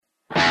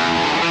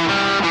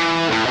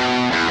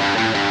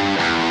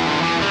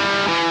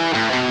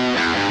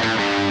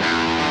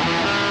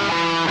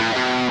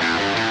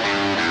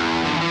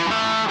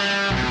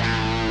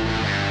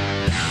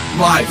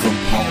Live from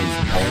Paul's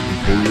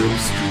Emporium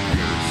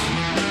Studios.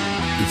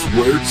 It's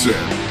where it's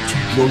at.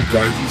 Two drunk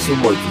guys and some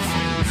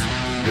microphones.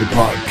 The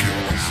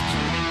podcast.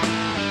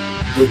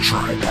 The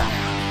Tripod.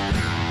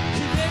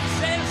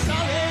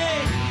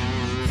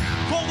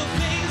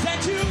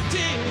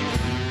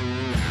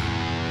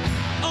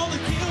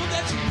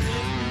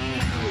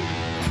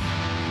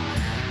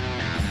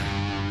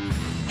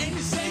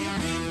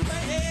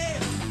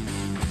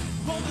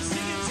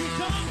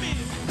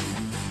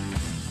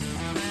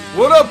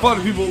 What up,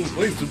 party people in the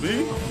place to be?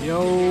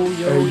 Yo.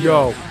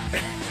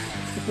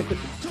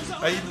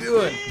 How you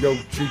doing? Yo,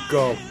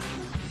 Chico.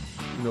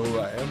 You know who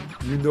I am?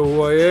 You know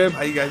who I am?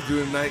 How you guys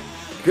doing tonight?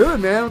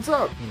 Good, man. What's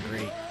up?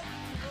 Great.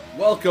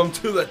 Welcome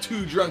to the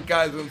Two Drunk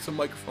Guys and Some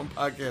Microphone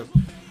podcast.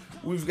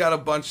 We've got a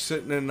bunch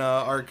sitting in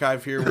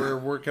archive here. We're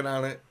working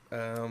on it.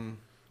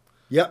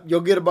 Yep,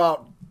 you'll get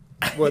about,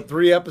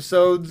 3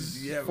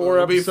 episodes? Yeah, four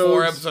it'll be episodes?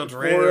 four episodes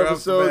right Four off the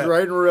episodes bat.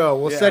 right in a row.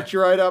 We'll Yeah. set you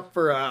right up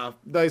for a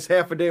nice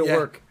half a day of Yeah,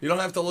 work. you don't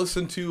have to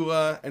listen to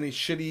any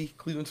shitty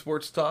Cleveland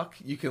sports talk.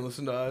 You can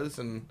listen to us,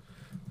 and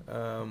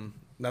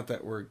not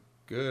that we're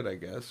good, I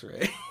guess,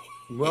 right?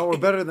 Well, we're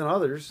better than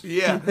others.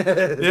 Yeah.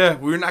 Yeah,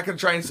 we're not going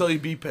to try and sell you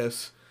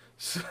B-Piss.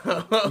 So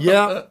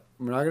Yeah,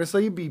 we're not going to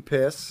say you be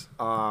piss.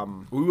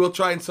 we will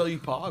try and sell you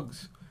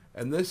Pogs.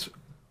 And this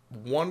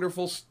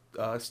wonderful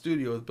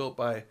studio is built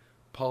by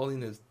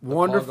Pauline. Is the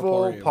Wonderful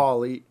Pog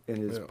Paulie and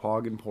his Yeah.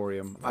 Pog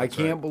Emporium. I That's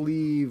can't right.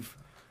 believe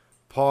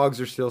Pogs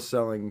are still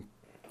selling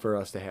for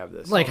us to have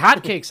this. Like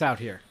hotcakes out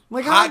here.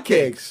 Like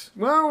hotcakes.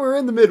 Well, we're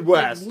in the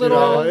Midwest.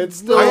 Little, it's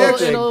still little, a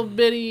thing. little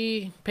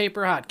bitty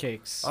paper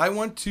hotcakes. I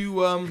went to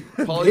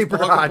Pauline's Paper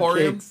Pog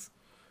Emporium, hotcakes.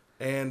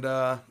 and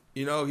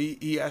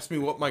he asked me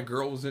what my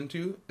girl was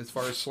into as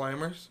far as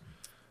slammers,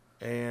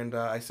 and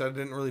I said I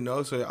didn't really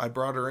know, so I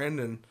brought her in,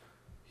 and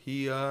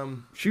he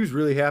She was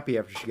really happy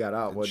after she got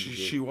out, wasn't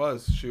she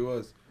was.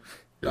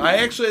 I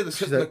actually had to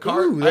sit She's in the like,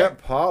 car. ooh, that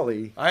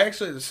Polly. I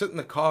actually had to sit in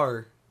the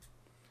car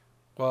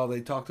while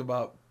they talked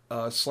about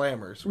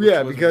slammers. which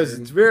Yeah, was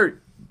because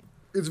weird.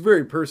 it's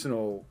very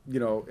personal,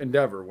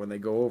 endeavor when they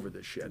go over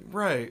this shit.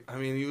 Right. I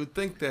mean, you would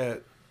think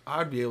that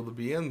I'd be able to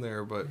be in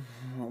there, but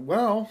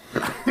Well,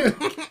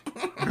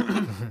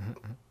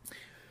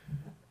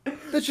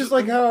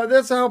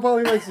 that's how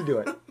Polly likes to do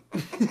it.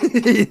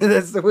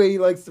 That's the way he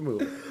likes to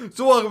move.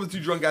 so welcome to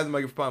Two Drunk Guys and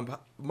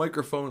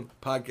Microphone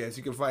podcast.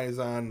 You can find us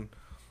on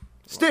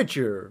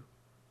Stitcher,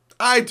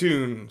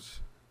 iTunes.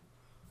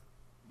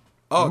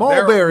 Oh,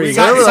 Mulberry, there- we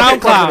got-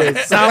 SoundCloud.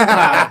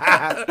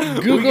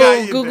 We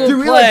got you Google Dude,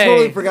 we Play.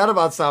 totally forgot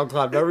about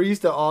SoundCloud. Remember, we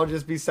used to all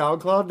just be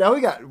SoundCloud. Now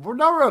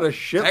we're on a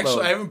shitload.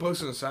 Actually, I haven't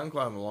posted a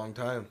SoundCloud in a long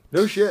time.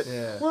 No shit.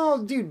 Yeah. Well,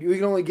 dude, we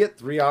can only get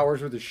 3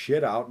 hours worth of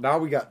shit out. Now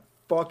we got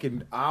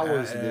fucking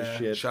hours of this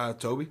shit. Shout out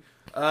Toby.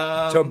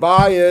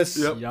 Tobias.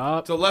 Yep.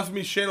 Yup. To the left of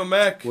me, Shane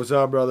O'Mac. What's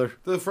up, brother?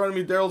 To the front of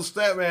me, Daryl the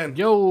Statman.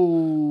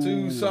 Yo.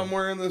 To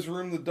somewhere in this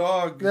room, the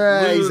dog.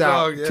 Yeah, Lou he's the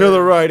out. dog, yeah. To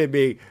the right of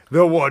me,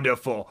 the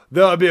wonderful,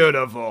 the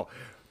beautiful,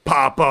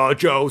 Papa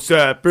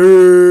Joseph.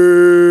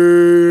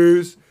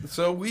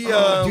 So we,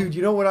 Dude,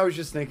 you know what I was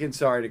just thinking?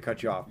 Sorry to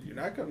cut you off. You're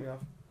not coming off.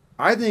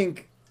 I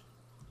think,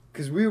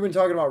 because we've been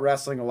talking about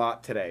wrestling a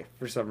lot today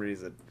for some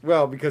reason.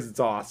 Well, because it's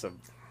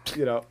awesome.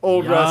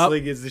 Old Yup.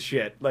 wrestling is the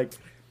shit. Like,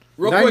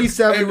 Real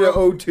 97 quick,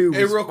 to 02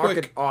 Hey, was real fucking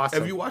quick. awesome.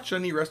 Have you watched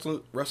any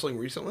wrestling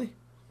recently?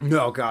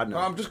 No, God, no.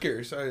 No, I'm just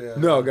curious.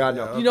 No, God,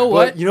 no. You know But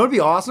what? you know what'd be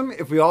awesome?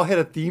 If we all had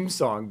a theme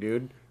song,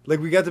 dude. Like,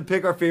 we got to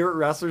pick our favorite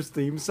wrestler's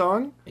theme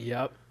song.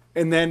 Yep.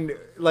 And then,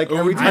 like, It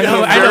every would be time I know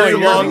a what very you're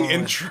long doing.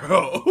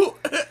 intro.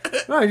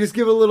 No, I just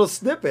give a little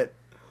snippet.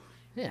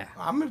 Yeah.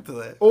 I'm into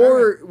that. All right.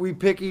 Or we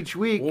pick each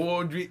week.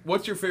 Well,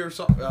 what's your favorite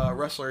song,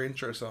 wrestler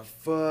intro song?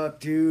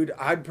 Fuck, dude.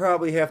 I'd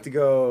probably have to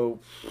go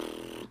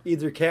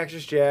either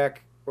Cactus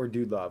Jack or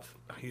Dude Love.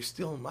 Oh, you're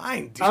stealing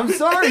mine, dude. I'm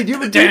sorry, dude,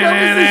 but Dude Love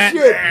is the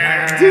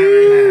shit.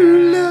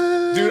 Dude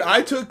Love. Dude,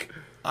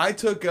 I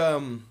took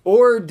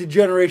Or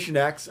Degeneration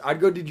X. I'd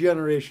go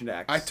Degeneration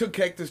X. I took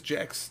Cactus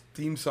Jack's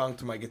theme song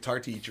to my guitar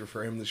teacher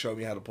for him to show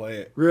me how to play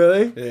it.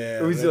 Really? Yeah,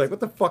 Or was he that's- like, what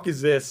the fuck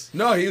is this?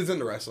 No, he was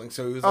into wrestling,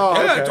 so he was Oh,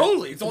 like, "Yeah, okay.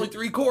 totally. It's only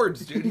 3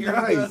 chords, dude." Here you go."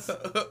 Nice.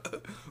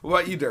 What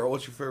about you, Daryl?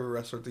 What's your favorite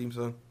wrestler theme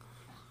song?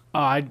 Oh,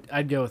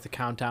 I'd go with the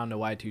countdown to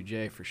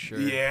Y2J for sure.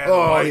 Yeah. Oh,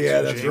 Y2J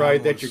yeah, that's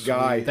right. That's was your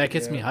guy. sweet. That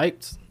gets me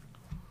hyped.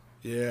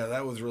 Yeah,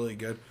 that was really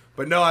good.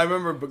 But no, I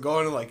remember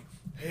going to like,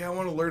 "Hey, I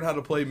want to learn how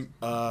to play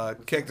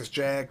Cactus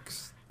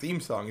Jack's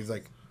theme song." He's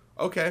like,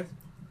 "Okay."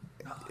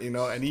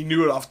 And he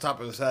knew it off the top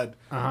of his head,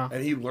 Uh-huh.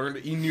 and he learned.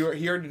 He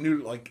already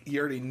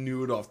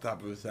knew it off the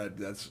top of his head.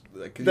 That's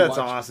like, 'cause he That's watched-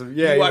 awesome.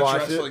 Yeah, he you watched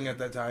watched it? wrestling at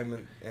that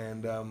time,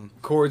 and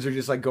Chords are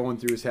just like going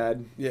through his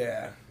head.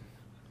 yeah,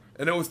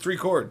 and it was 3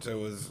 chords. It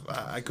was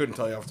I couldn't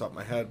tell you off the top of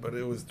my head, but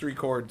it was 3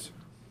 chords.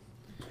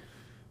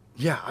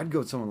 Yeah, I'd go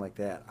with someone like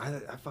that.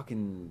 I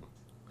fucking.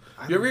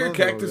 I You ever hear love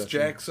Cactus wrestling.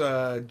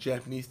 Jack's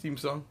Japanese theme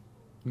song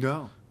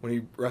No. when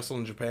he wrestled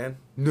in Japan?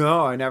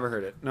 No, I never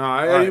heard it. No,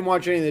 I Alright. didn't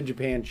watch any of the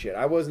Japan shit.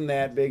 I wasn't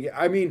that big.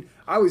 I mean,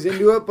 I was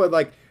into it, but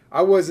like,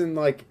 I wasn't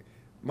like.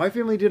 My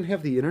family didn't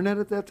have the internet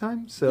at that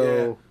time, so.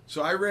 Yeah.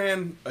 So I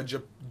ran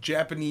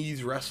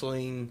Japanese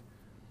wrestling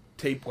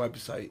tape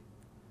website.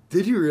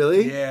 Did you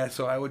really? Yeah,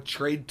 so I would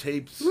trade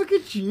tapes Look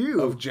at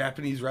you. of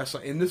Japanese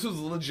wrestling. And this was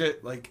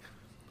legit, like,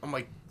 I'm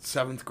like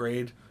 7th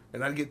grade,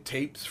 and I'd get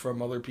tapes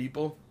from other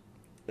people,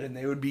 and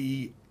they would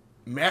be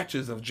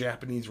matches of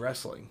Japanese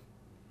wrestling.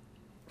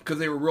 Because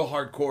they were real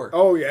hardcore.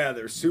 Oh yeah,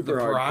 they're super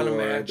the hardcore. piranha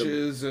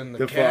matches and the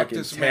the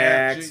cactus fucking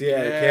tax, match.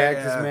 yeah, the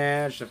cactus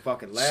match, the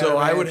fucking ladder So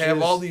I would have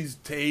matches. all these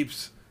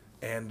tapes,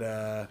 and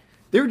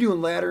They were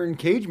doing ladder and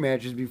cage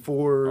matches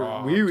before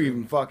Oh, we dude.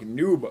 even fucking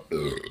knew about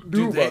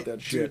that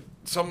shit. Dude,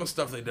 some of the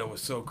stuff they did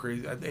was so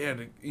crazy. They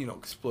had,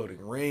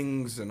 exploding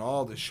rings and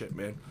all this shit,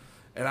 man.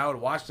 And I would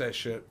watch that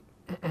shit.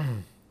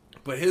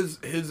 But his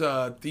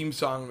theme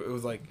song, it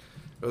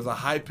was a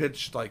high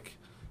pitched, like,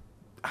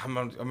 I'm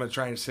gonna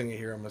try and sing it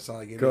here. I'm gonna sound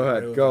like an Go idiot,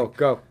 ahead, but it was go, like,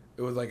 go.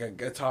 It was like a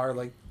guitar,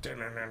 like,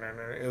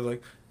 it was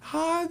like,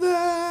 hi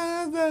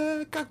there,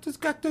 the cactus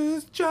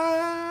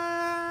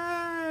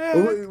jack.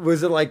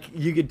 Was it like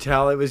you could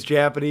tell it was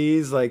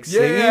Japanese, like Yeah,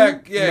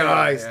 singing? yeah,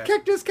 Nice. yeah.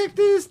 Cactus jack.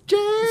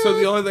 So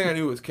the only thing I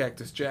knew was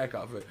Cactus Jack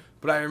off it.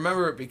 But I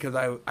remember it because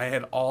I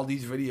had all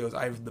these videos.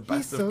 I have the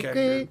best He's of so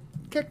great.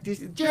 Cactus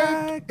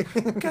Jack.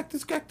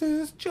 Cactus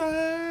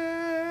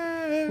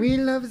Jack. We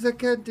love the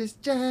Cactus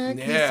Jack.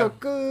 He's Yeah. so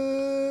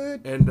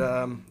good. And,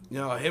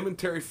 him and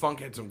Terry Funk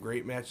had some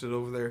great matches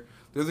over there.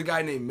 There's a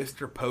guy named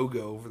Mr.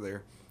 Pogo over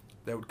there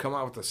that would come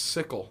out with a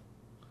sickle.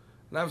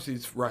 And obviously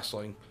he's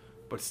wrestling,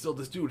 but still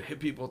this dude would hit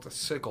people with a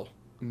sickle.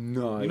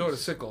 Nice. You know what a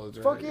sickle is,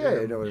 right? Fuck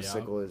yeah, I know what a Yeah.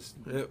 sickle is.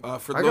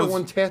 For I those, got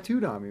one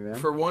tattooed on me, man.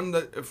 for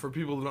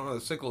people who don't know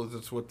what a sickle is,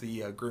 it's what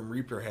the Grim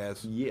Reaper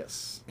has.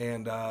 Yes.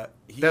 And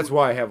That's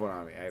why I have one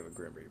on me. I have a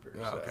Grim Reaper.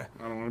 Oh, so okay.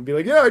 I don't want to be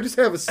like, yeah, I just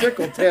have a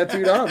sickle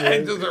tattooed on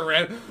me. Just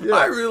a Yeah.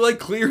 I really like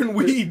clearing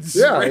weeds.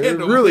 Yeah, it's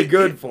randomly. really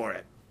good for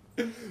it.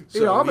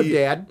 So I'm a he-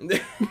 dad.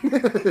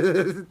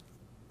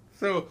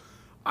 So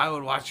I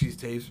would watch these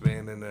tapes,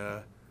 man, and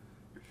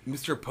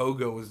Mr.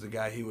 Pogo was the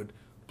guy. He would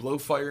blow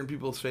fire in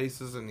people's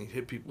faces and he'd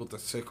hit people with a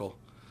sickle.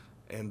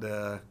 And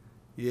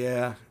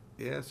yeah.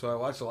 So I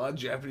watched a lot of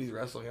Japanese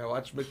wrestling. I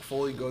watched Mick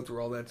Foley go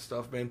through all that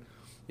stuff, man.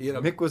 He had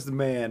a, Mick was the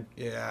man.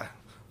 yeah.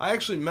 I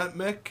actually met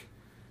Mick.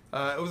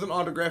 It was an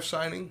autograph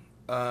signing.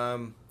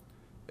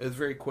 It was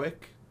very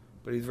quick,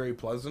 but he's very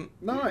pleasant.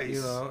 Nice.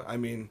 You know, I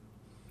mean,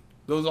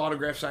 those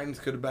autograph signings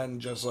could have been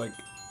just like,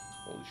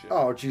 holy shit.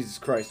 Oh, Jesus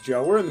Christ,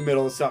 Joe. We're in the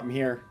middle of something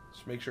here.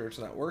 Just make sure it's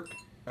not work.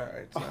 All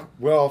right. So.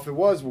 Well, if it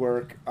was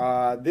work,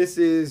 this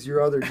is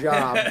your other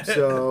job.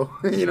 So,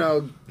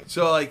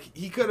 So, like,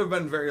 he could have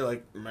been very,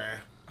 like, meh.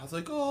 I was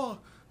like, oh.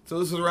 So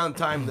this was around the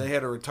time they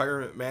had a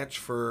retirement match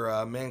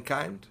for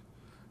Mankind,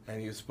 and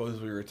he was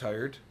supposedly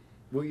retired.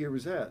 what year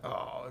was that?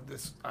 Oh,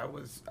 I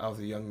was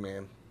a young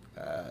man,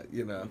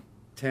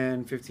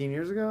 10, 15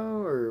 years ago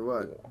or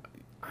what?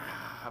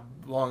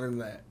 longer than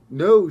that.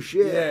 No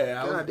shit.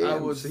 Yeah, God I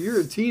damn. was- So you're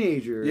a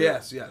teenager.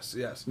 Yes.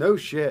 No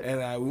shit.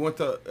 And we went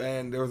to,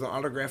 and there was an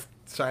autograph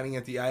signing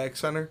at the IX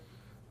Center,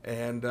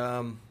 and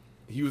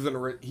he was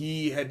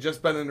he had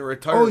just been in a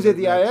retirement. Oh, he's at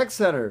the match. IX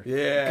Center.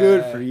 Yeah.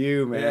 Good for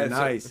you, man. Yeah,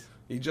 so Nice.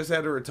 he just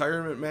had a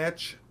retirement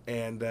match,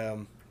 and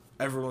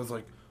everyone was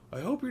like, I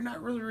hope you're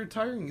not really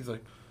retiring. He's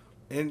like,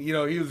 and, he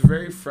was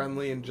very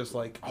friendly and just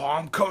like, oh,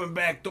 I'm coming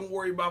back. Don't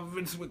worry about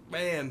Vince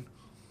McMahon,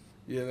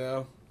 And,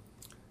 Yeah,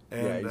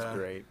 he's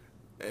great.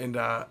 And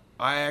I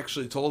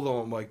actually told him,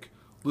 I'm like,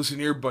 listen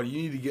here, buddy,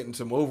 you need to get in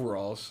some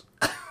overalls.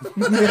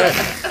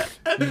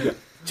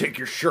 Take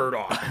your shirt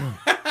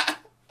off.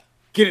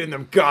 Get in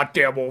them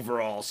goddamn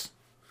overalls.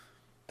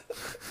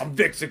 I'm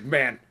Vince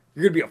McMahon.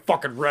 You're gonna be a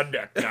fucking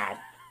redneck now.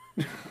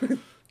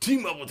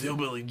 Team up with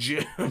Hillbilly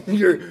Jim.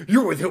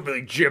 You're with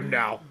Hillbilly Jim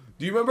now.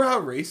 Do you remember how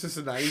racist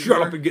the 90s Shut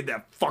were? up and get in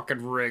that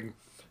fucking ring.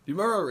 Do you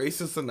remember how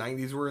racist the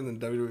 90s were in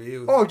the WWE? It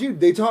was, Oh, dude,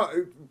 they talk.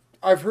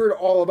 I've heard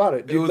all about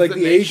it. Dude, was like the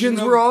the nation Asians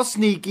of- were all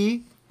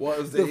sneaky. well,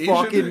 it was the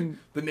fucking-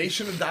 the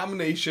Nation of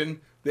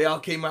Domination. They all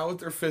came out with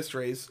their fist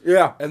raised.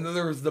 Yeah. And then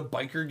there was the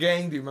biker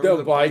gang. Do you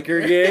remember The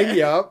biker gang,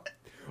 yep.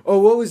 Oh,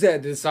 what was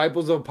that?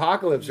 Disciples of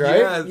Apocalypse,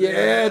 right?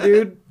 Yeah.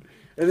 Dude.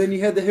 And then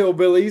you had the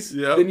hillbillies.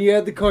 Yep. Then you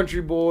had the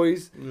country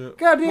boys. Yeah.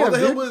 Goddamn, Well, the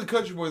dude. Hillbilly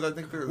Country Boys, I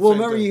think they're the Well, same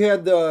remember thing. you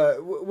had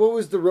what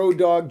was the Road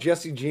Dog,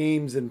 Jesse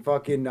James, and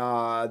fucking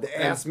the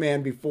Ass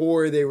Man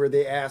before they were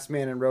the Ass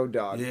Man and Road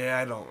Dog. Yeah,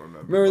 I don't remember.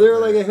 Remember they were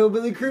like a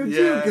hillbilly crew too,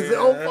 Yeah, because the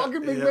old yeah,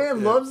 fucking big yeah,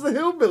 man yeah. loves the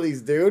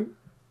hillbillies, dude.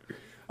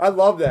 I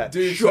love that.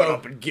 Dude, Shut so-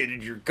 up and get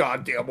in your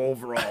goddamn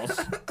overalls.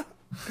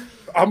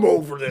 I'm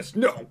over this.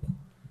 No,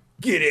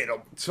 get in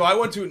them. So I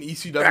went to an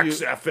ECW.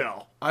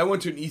 XFL. I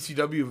went to an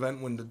ECW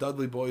event when the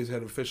Dudley Boys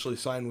had officially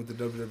signed with the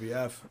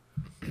WWF.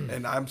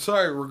 And I'm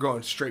sorry we're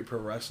going straight pro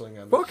wrestling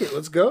on this. Fuck it,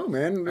 let's go,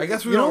 man. I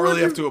guess we You know don't what,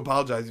 really have dude? to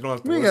apologize. You don't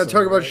have to We ain't gotta listen,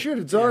 talk about right? shit.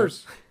 It's Yeah.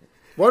 ours.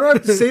 Why do I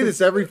have to say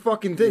this every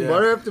fucking thing? Yeah. Why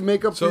do I have to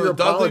make up So for your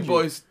the Dudley apology?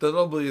 Boys, the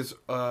Dudley is,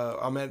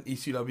 I'm at an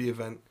ECW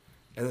event,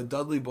 and the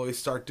Dudley Boys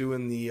start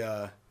doing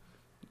the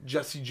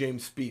Jesse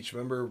James speech.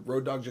 Remember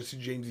Road Dogg Jesse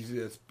James? He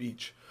did a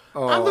speech.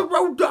 Oh. I'm the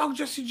Road Dogg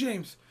Jesse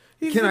James.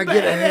 He's Can the I get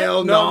a best."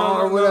 hell no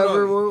or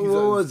whatever? What He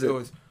was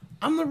it?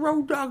 I'm the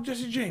Road Dogg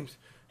Jesse James.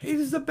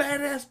 he's the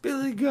badass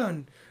Billy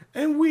Gunn,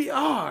 and we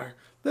are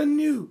the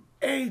New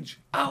Age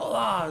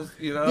Outlaws.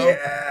 You know?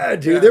 Yeah,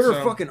 dude, Yeah, they were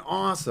so- fucking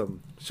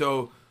awesome.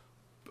 So,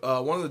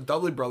 one of the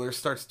Dudley brothers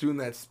starts doing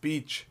that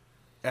speech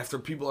after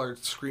people are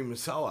screaming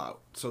 "sellout."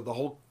 So the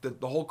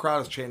whole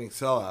crowd is chanting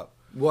 "sellout"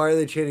 Why are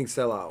they chanting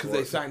sellout? because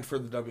they signed for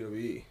the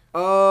WWE.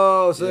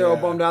 Oh, so they're all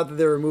Yeah. bummed out that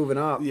they were moving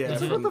up. Yeah,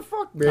 It's like, from- what the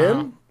fuck,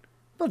 man?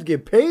 About to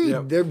get paid.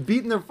 Yep. They're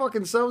beating their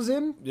fucking selves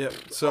in. Yep.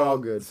 So All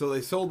good. So they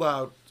sold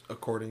out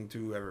according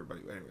to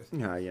everybody. Anyways,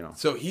 Yeah, you know.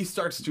 so he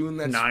starts doing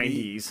that.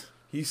 90s.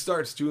 He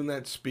starts doing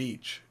that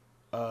speech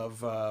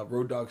of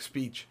Road Dogg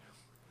speech,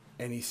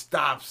 and he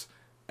stops,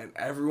 and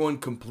everyone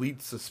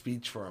completes the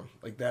speech for him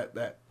like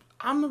that.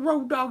 I'm the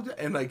Road Dogg,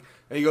 and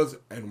he goes,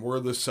 and we're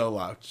the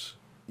sellouts,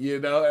 you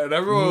know, and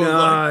everyone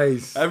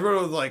Nice.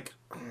 was like,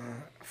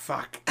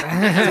 fuck.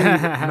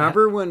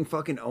 Remember when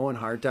fucking Owen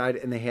Hart died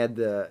and they had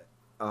the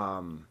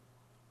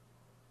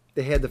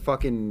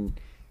fucking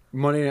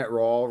Monday Night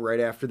Raw right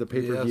after the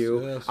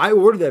pay-per-view? Yes. I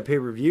ordered that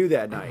pay-per-view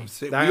that night.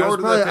 See, we I was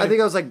ordered probably, that I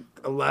think I was like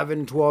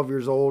 11, 12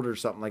 years old or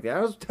something like that.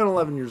 I was 10,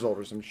 11 years old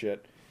or some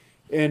shit.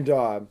 And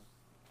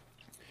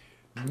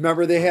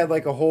remember they had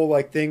like a whole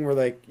like thing where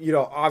like, you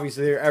know,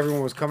 obviously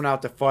everyone was coming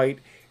out to fight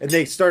and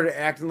they started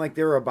acting like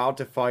they were about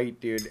to fight,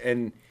 dude.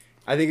 And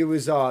I think it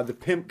was the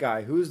pimp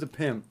guy. Who was the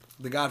pimp?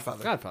 The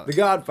Godfather. The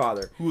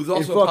Godfather. Who was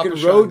also and fucking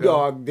Papa Road Shango.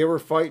 Dogg. They were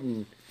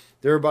fighting.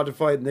 They were about to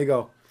fight, and they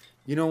go,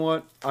 you know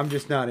what? I'm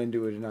just not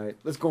into it tonight.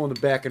 Let's go in the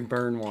back and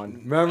burn one.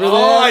 Remember Oh,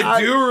 that? I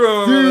do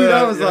remember Dude, that,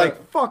 I was yeah.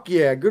 like, fuck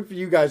yeah, good for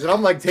you guys. And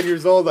I'm like 10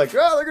 years old, like,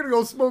 oh, they're going to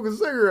go smoke a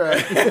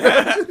cigarette.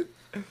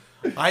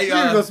 They're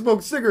going to go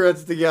smoke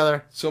cigarettes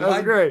together. So That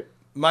was great.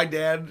 My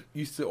dad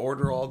used to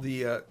order all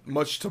the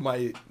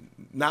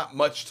not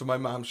much to my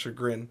mom's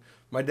chagrin.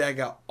 My dad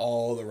got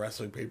all the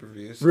wrestling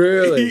pay-per-views.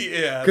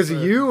 Really? Yeah. Because so-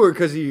 of you or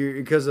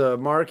because of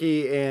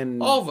Marky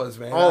and... All of us,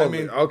 man. All I of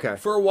mean, it, okay.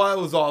 For a while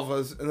it was all of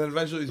us, and then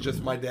eventually it was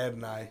just my dad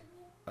and I.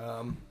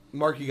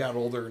 Marky got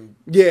older and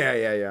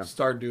Yeah.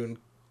 started doing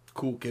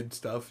cool kid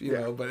stuff, you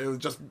know. But it was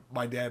just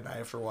my dad and I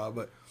after a while.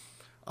 But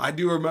I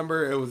do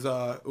remember it was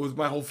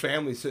my whole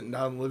family sitting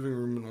down in the living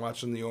room and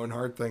watching the Owen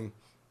Hart thing.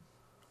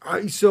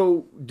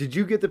 So, did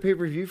you get the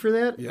pay-per-view for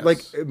that? Yes.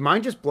 Like,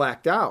 mine just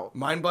blacked out.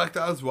 Mine blacked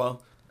out as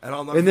well, and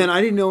I'll never. And then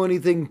I didn't know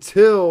anything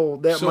till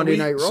that so Monday we-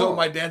 Night Raw. So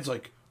my dad's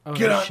like, Oh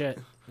get no on. shit!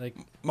 Like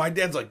My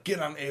dad's like, get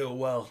on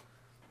AOL.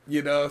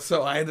 You know,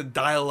 so I had to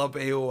dial up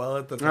AOL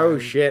at the time. Oh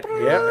shit!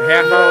 Yep,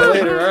 half hour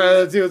later. All right,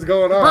 let's see what's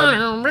going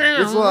on.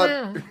 It's a lot.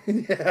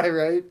 Yeah,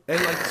 right.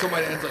 And like, so my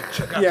dad's like,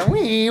 check out, Yeah.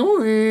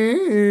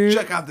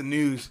 check out the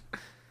news.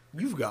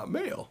 You've got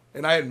mail,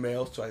 and I had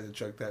mail, so I had to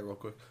check that real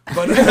quick.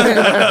 But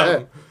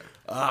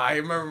I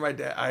remember my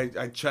dad.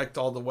 I checked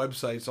all the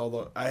websites,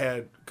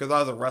 because I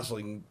was a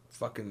wrestling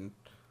fucking.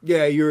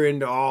 Yeah, you're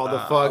into all the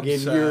fucking.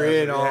 obsessed, You're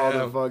in all yeah.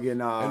 the fucking.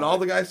 And all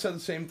the guys said the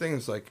same thing.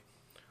 It's like,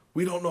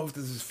 we don't know if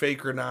this is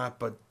fake or not,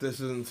 but this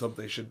isn't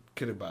something they should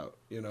kid about,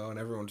 you know. And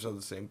everyone said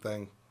the same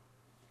thing.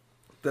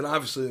 Then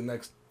obviously the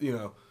next, you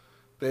know,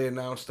 they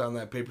announced on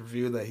that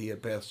pay-per-view that he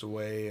had passed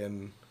away,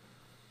 and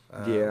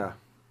Yeah.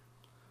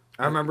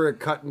 I remember it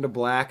cutting to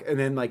black, and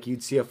then like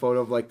you'd see a photo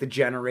of like the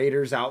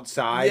generators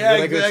outside, yeah,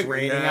 like exactly. it's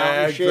raining Yeah, out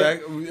and shit.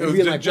 exactly. It And was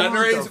being the like,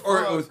 generators, what the or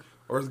it fuck? was,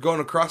 or it was going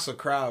across the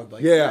crowd.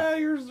 Like, Yeah.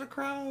 here's the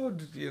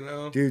crowd. You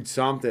know, Dude,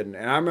 something.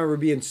 And I remember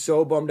being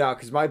so bummed out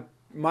because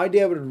my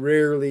dad would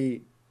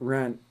rarely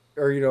rent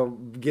or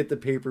get the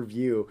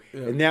pay-per-view. Yeah.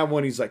 And that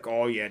one he's like,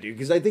 oh yeah, dude,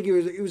 because I think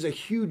it was a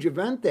huge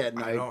event that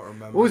night. don't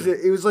remember. What was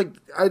it? It was like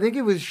I think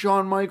it was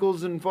Shawn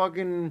Michaels and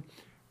fucking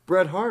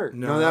Bret Hart.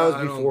 No, that was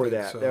I don't before think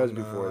that. so. That was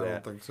No, before I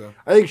that. don't think so.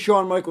 I think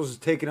Shawn Michaels was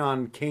taking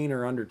on Kane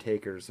or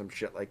Undertaker or some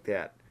shit like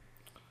that.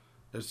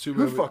 It's too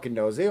Who bad. fucking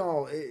knows? It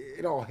all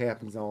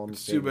happens all in the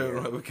It's too same bad we year.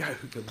 don't have a guy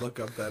who could look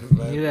up that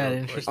event. you that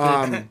real quick.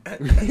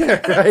 interested?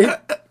 Yeah, right.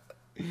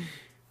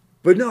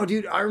 But no,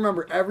 dude, I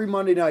remember every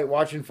Monday night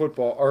watching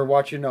football or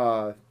watching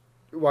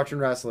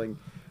wrestling.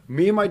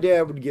 Me and my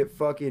dad would get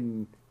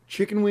fucking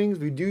chicken wings.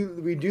 We do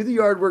the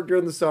yard work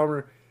during the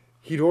summer.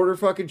 He'd order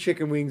fucking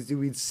chicken wings, dude.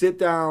 We'd sit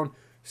down,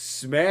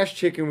 smash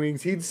chicken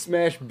wings. He'd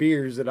smash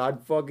beers, and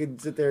I'd fucking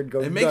sit there and go.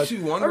 It makes nuts.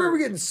 you wonder- I remember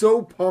getting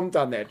so pumped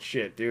on that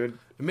shit, dude.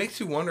 It makes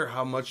you wonder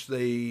how much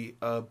they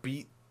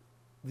beat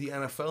the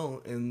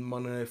NFL in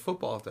Monday Night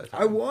Football at that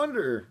time. I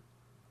wonder.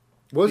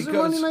 Was it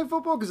Because- Monday Night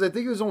Football? Because I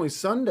think it was only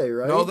Sunday,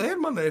 right? No, they had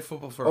Monday Night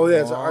Football for Oh, a yeah,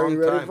 long so are you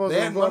ready time. for They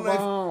had some Monday Night,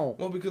 football?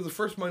 well, because the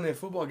first Monday Night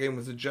Football game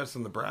was the Jets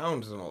and the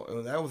Browns, and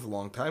that was a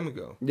long time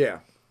ago. Yeah.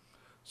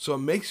 So it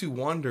makes you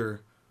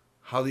wonder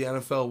how the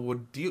NFL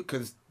would deal,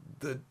 because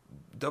the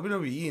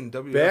WWE and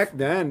WWF, Back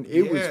then,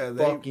 it Yeah, was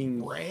they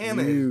fucking ran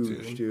it,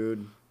 huge, dude.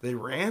 dude. they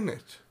ran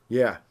it.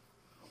 Yeah.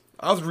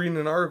 I was reading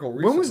an article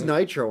recently. When was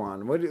Nitro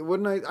on? What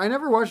night? I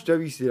never watched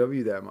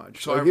WCW that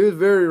much. So Like, I- it was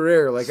very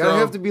rare. Like, So- I'd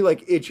have to be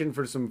like itching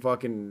for some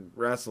fucking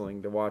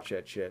wrestling to watch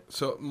that shit.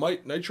 So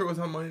Nitro was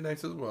on Monday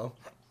nights as well.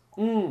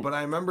 Mm. But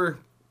I remember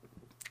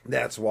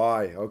That's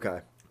why.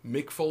 Okay.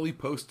 Mick Foley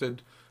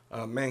posted,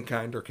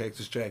 Mankind or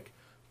Cactus Jack,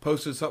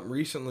 posted something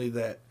recently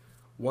that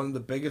one of the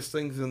biggest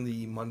things in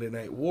the Monday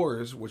Night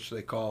Wars, which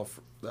they call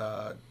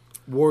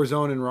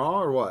Warzone and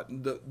Raw or what?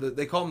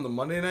 they call them the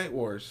Monday Night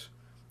Wars,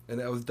 and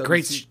that was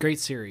Great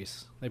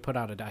series. They put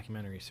out a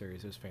documentary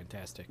series. It was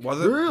fantastic.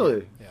 Was it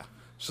Really? Yeah.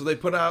 So they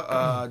put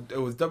out it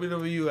was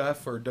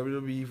WWF or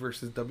WWE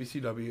versus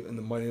WCW in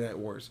the Monday Night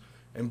Wars,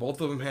 and both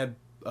of them had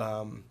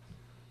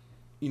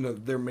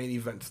their main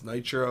events,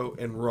 Nitro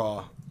and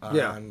Raw,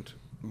 on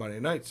Monday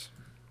nights.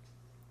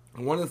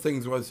 And one of the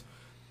things was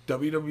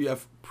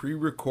WWF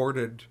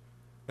pre-recorded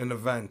an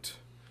event,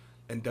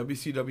 and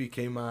WCW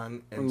came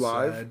on and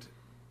Live? said,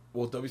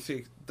 "Well,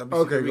 WCW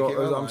Okay, came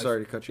on I'm live.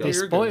 sorry to cut you They off.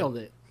 You're good. spoiled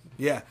it.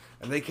 Yeah,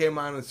 and they came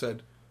on and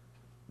said,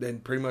 then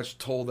pretty much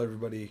told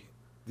everybody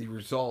the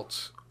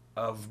results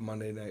of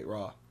Monday Night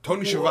Raw.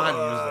 Tony Schiavone,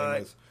 his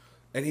name is,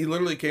 and he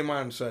literally came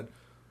on and said,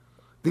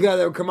 The guy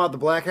that would come out, the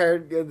black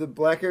haired "No, dude?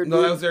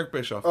 that was Eric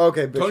Bischoff."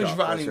 Okay, Bischoff, Tony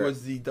Schiavone that's right.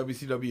 was the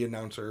WCW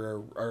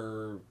announcer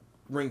or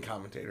ring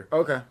commentator.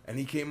 Okay. And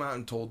he came out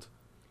and told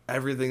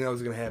everything that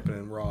was going to happen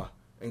in Raw,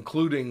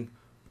 including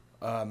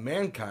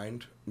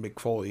Mankind, Mick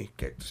Foley,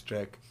 Cactus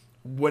Jack,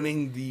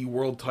 winning the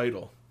world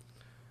title.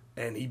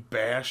 And he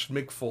bashed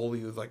Mick Foley.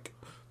 He was like,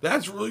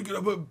 "That's really going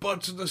to put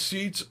butts in the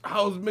seats.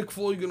 How's Mick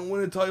Foley going to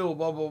win a title?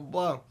 Blah, blah,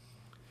 blah."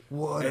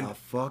 What And- a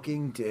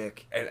fucking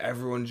dick. And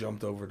everyone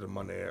jumped over to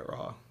Monday Night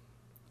Raw.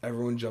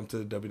 Everyone jumped to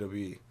the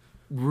WWE.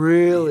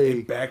 Really?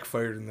 It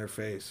backfired in their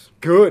face.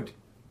 Good.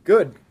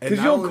 And Because you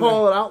not don't only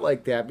call it out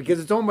like that because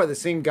it's owned by the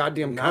same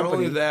goddamn Not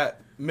company. only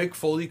that, Mick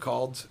Foley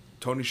called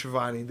Tony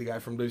Schiavone, the guy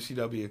from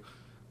WCW,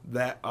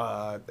 that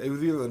it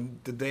was either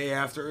the day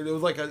after, it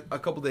was like a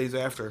couple days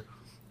after,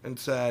 and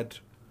said,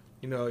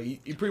 he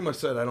pretty much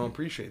said, "I don't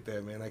appreciate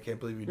that, man. I can't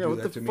believe you do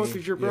what that the to fuck me.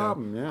 is your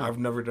problem? Yeah. I've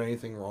never done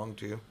anything wrong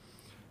to you."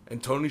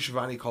 And Tony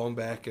Schiavone called him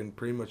back and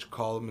pretty much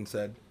called him and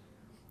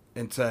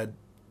said,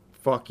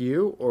 Fuck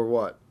you or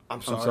what?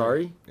 I'm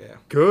sorry. Yeah.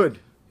 Good.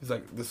 He's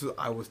like, this is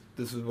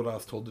what I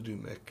was told to do,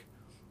 Mick,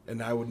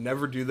 and I would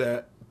never do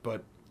that,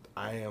 but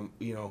I am,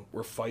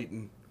 we're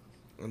fighting,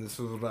 and this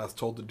is what I was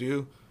told to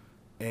do,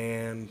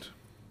 and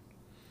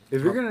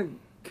If you're going to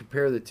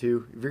compare the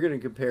two, if you're going to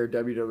compare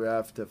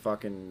WWF to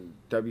fucking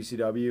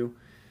WCW,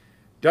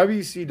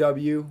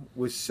 WCW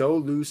was so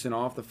loose and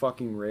off the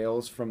fucking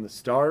rails from the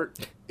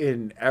start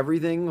in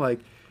everything. Like,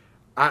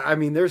 I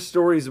mean, there's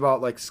stories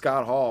about, like,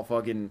 Scott Hall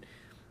fucking,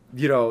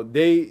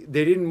 they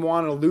didn't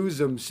want to lose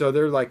him, so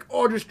they're like,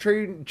 oh, just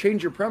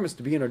change your premise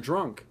to being a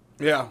drunk.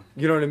 yeah.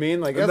 You know what I mean?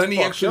 Like, And that's then he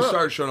fucked actually up.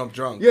 started showing up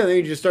drunk. Yeah, then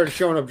he just started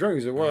showing up drunk.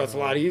 He's like, well, it's a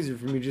lot easier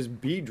for me to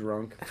just be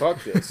drunk.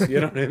 Fuck this.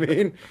 You know what I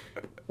mean?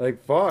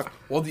 Like, fuck.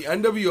 Well, the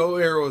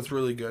NWO era was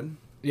really good,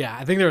 Yeah,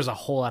 I think there was a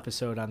whole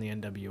episode on the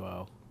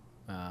NWO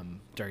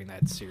during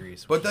that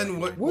series. but which I then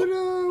what?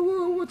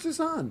 What's this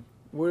on?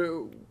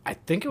 What, I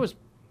think it was.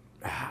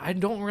 I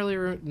don't really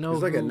know.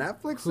 it's like a who-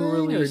 Netflix who thing or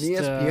an released,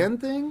 ESPN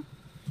thing?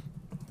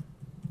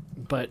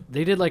 but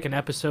they did like an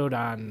episode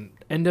on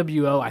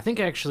NWO. I think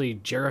actually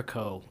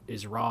Jericho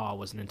is Raw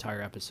was an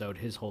entire episode.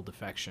 His whole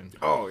defection.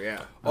 Oh,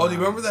 yeah. Oh, do you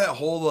remember that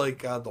whole the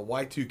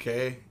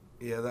Y2K?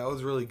 Yeah, that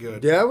was really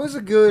good. That was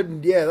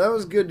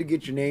good to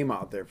get your name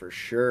out there for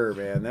sure,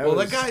 man.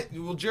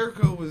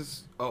 Jericho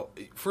was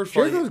first of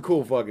all, Jericho's a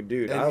cool fucking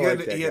dude. and I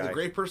like that he guy. had a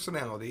great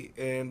personality,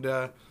 and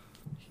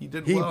he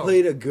did He well.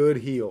 played a good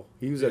heel.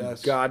 He was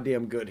Yes. a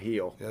goddamn good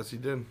heel. Yes, he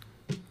did.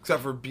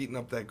 Except for beating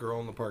up that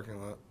girl in the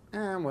parking lot.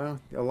 Well,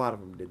 a lot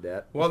of them did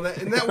that. Well,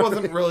 and that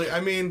wasn't really.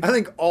 I mean, I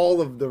think all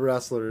of the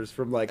wrestlers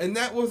from like and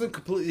that wasn't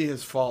completely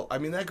his fault. I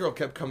mean, that girl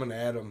kept coming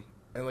at him,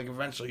 and like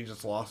eventually he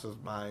just lost his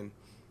mind.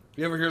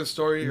 You ever hear the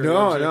story? Or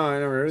no, you ever- I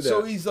never heard that.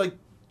 So he's like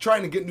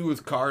trying to get into his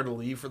car to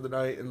leave for the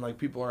night, and like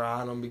people are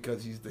on him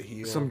because he's the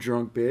heel. Some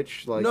drunk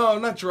bitch, like No,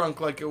 not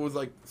drunk. Like it was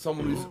like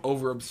someone who's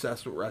over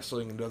obsessed with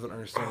wrestling and doesn't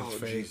understand oh it's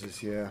fake.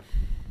 Jesus, yeah.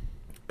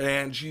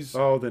 And she's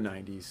Oh, the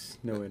 '90s,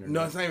 no internet.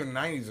 no, it's not even the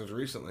 '90s. It was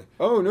recently.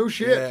 Oh no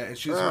shit. Yeah, and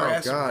she's oh,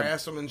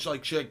 harass him, and she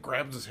like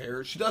grabs his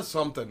hair. She does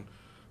something,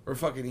 or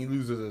fucking he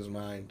loses his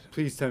mind.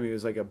 Please tell me it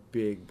was like a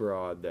big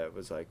broad that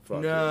was like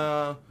fucking.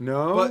 No,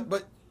 No.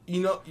 but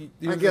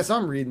I guess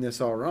I'm reading this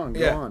all wrong.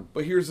 Go on.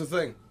 But here's the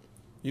thing,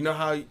 you know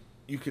how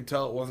you could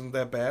tell it wasn't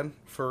that bad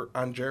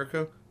on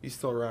Jericho? He's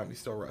still around. He's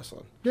still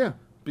wrestling. Yeah.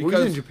 Because-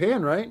 Well, he's in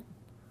Japan, right?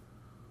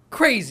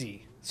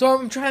 Crazy. So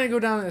I'm trying to go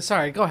down.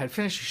 Sorry, go ahead.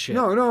 Finish your shit.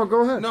 No,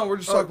 go ahead. No, we're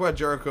just Oh, talking about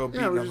Jericho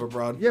beating we're up just-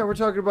 abroad. Yeah, we're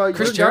talking about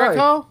Chris your guy.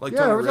 Jericho? Like Yeah,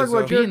 Tony we're talking Rizzo.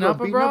 about Jericho Beating up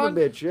beating up a abroad?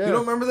 bitch. Yeah. You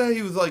don't remember that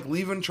he was like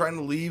trying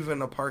to leave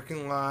in a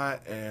parking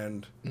lot,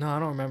 and No, I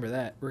don't remember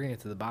that. We're gonna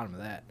get to the bottom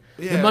of that.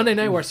 Yeah. The Monday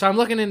Night War. So I'm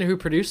looking into who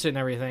produced it and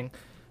everything.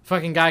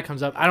 Fucking guy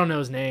comes up. I don't know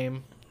his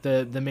name.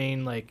 The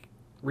main like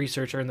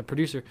researcher and the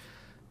producer.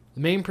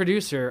 The main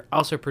producer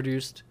also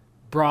produced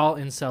Brawl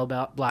in Cell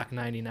Block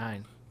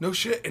 99. no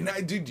shit. And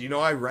dude, do you know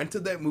I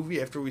rented that movie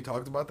after we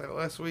talked about that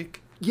last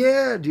week?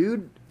 Yeah,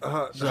 dude. you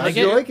How'd like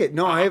you it? like it?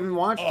 No, I haven't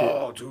watched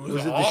Oh, it. dude,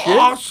 Was it the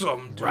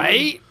awesome, dude.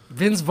 Right?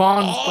 Vince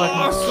Vaughn's shit? fucking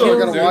Oh, I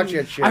kills gotta it. watch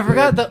that shit. I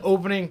forgot man. the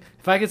opening.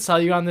 If I could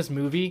sell you on this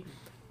movie,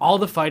 all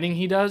the fighting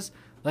he does,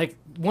 like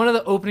one of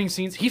the opening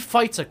scenes, he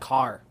fights a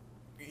car.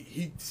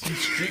 He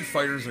street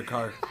fighters a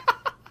car.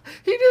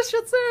 He just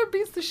sits there and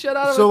beats the shit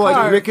out of So a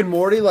car. like Rick and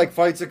Morty like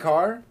fights a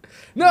car.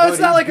 no, it's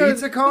but not he like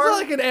beats a car?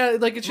 It's not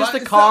like like it's just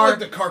It's a not car. like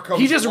the car comes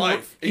he just to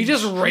life. he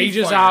just Street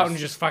rages Fighters. out and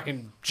just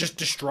fucking just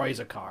destroys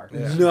a car.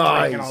 Just breaking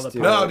Nice, all the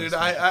dude. No, parts. dude,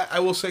 I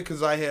will say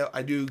because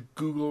I do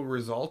Google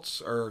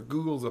results or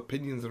Google's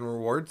opinions and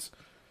rewards,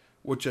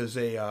 which is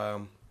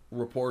a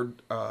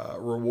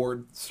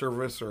reward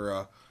service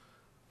or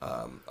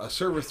a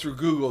service through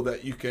Google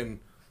that you can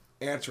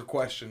answer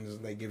questions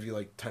and they give you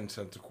like 10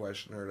 cents a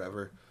question or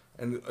whatever,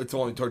 and it's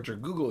only towards your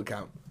Google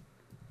account.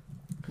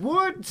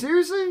 What?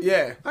 Seriously?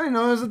 Yeah, I didn't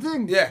know that was a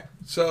thing. yeah.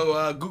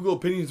 So Google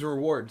Opinions and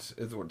Rewards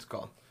is what it's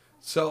called.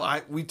 So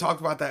we talked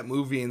about that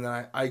movie and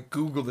then I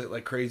Googled it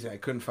like crazy. I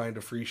couldn't find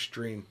a free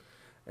stream,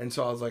 and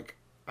so I was like,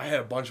 I had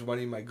a bunch of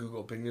money in my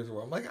Google Opinions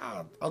where I'm like,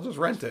 I'll just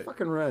rent it.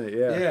 Fucking rent it.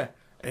 Yeah. Yeah,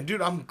 and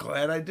dude, I'm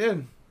glad I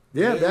did.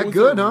 Yeah, It that was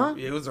good, a- huh?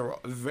 It was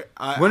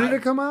When did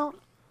it come out?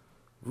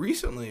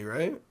 Recently,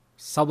 right?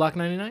 Cell Block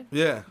 99?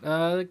 Yeah.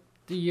 A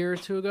year or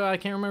two ago. I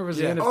can't remember if it was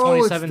the Yeah. end of Oh,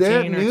 it's that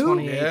 2017 or new?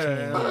 2018.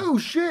 Yeah. Oh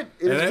shit!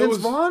 It And was it Vince was-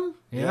 Vaughn.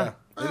 Yeah.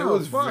 And it Oh,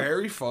 was fuck.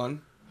 very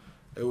fun.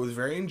 It was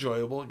very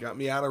enjoyable. It got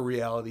me out of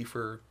reality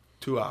for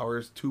 2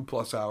 hours,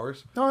 2+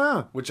 hours, Oh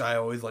yeah. which I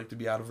always like to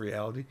be out of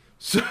reality.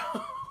 So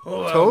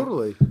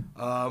Totally.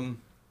 And-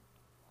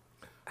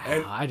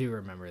 I do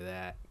remember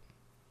that.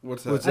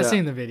 What's that? What's I've that?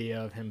 seen the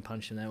video of him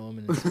punching that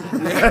woman. In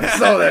the I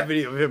saw that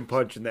video of him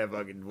punching that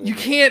fucking woman. You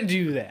can't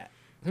do that.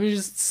 Let me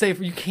just say,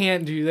 you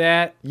can't do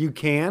that. You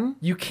can?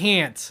 You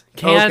can't.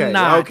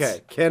 Cannot.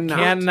 Okay. Cannot.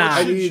 Cannot.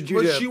 I need you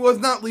But to. she was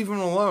not leaving him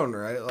alone,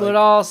 right? Like, But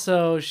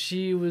also,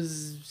 she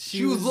was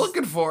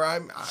looking for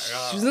him.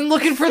 She wasn't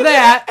looking for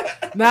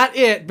that. Not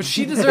it. But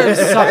she deserves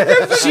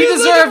something.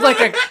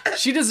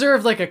 She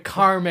deserved like a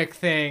karmic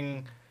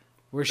thing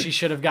where she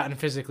should have gotten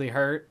physically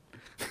hurt.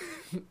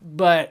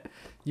 But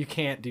you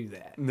can't do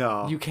that.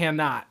 No. You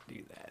cannot do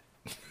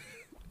that.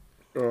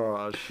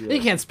 Oh shit.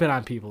 You can't spit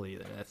on people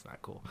either. That's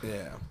not cool.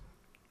 Yeah.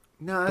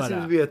 No, that But,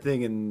 seems to be a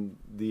thing in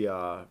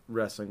the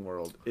wrestling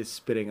world. Is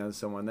spitting on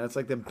someone. That's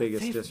like the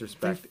biggest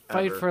disrespect They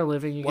fight ever. for a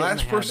living. You get in Last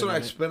the habit person of I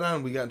it. spit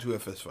on, we got into a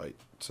fist fight.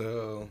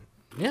 So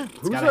Yeah, it's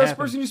Who's the gotta last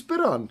happen. person you spit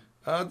on?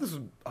 this is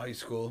high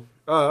school.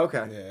 Oh,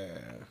 okay.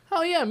 Yeah.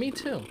 Oh yeah, me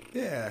too.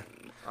 Yeah.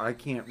 I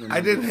can't remember.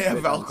 I didn't have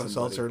spitting on Alka somebody.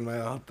 Seltzer in my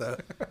mouth though.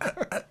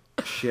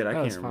 Shit, I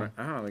That was can't remember.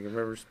 fun. I don't think I've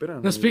ever spit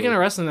on. No, speaking of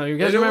wrestling though, you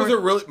guys And it was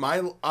remember? a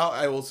really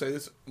I will say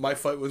this. My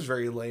fight was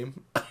very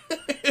lame.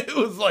 It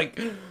was like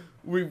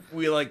we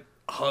like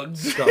hugged,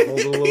 Scuffled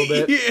a little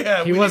bit.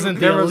 Yeah, He we wasn't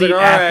didn't- the Everyone's like, elite all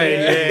right,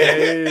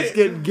 athlete. yeah, it's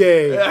getting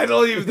gay. I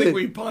don't even think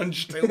we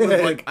punched. It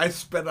was like I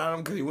spit on him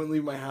because he wouldn't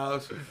leave my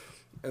house,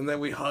 and then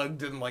we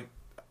hugged and like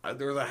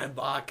there was a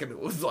headlock, and it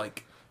was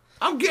like,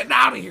 I'm getting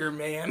out of here,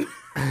 man.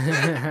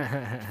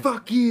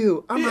 Fuck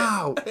you. I'm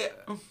out.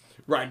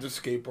 Ride the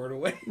skateboard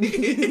away.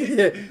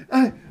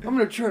 I'm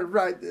gonna try to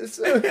ride this.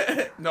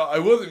 No,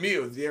 it wasn't me.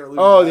 It was the other.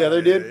 Oh, the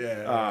other did?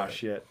 Yeah. Ah,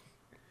 shit.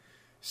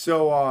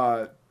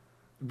 So,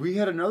 we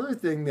had another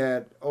thing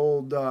that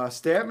old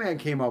Statman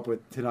came up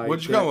with tonight.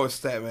 What'd you come up with,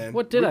 Stat Man?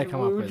 What did I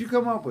come up with? What'd you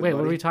come up with? Wait, what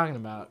are buddy? we talking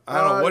about? I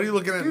don't know. What are you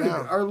looking at dude,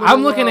 now? our little,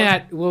 I'm looking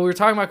at. Well, we were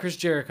talking about Chris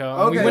Jericho.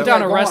 and Okay, we went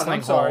down okay, a go on, wrestling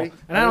I'm sorry. hole,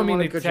 and I don't I didn't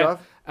mean to wanna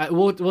cut you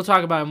off. We'll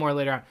talk about it more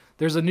later on.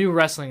 There's a new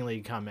wrestling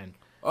league coming.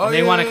 Oh, and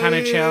they yeah, want to yeah, kind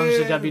of yeah, challenge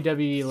yeah. the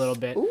WWE a little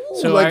bit. Ooh,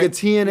 so like our- a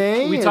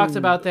TNA. we talked and-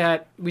 about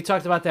that. We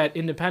talked about that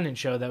independent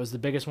show that was the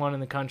biggest one in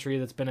the country.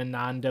 That's been a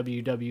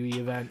non-WWE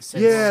event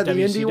since Yeah, the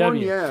WCW. indie one.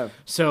 Yeah.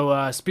 So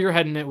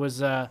spearheading it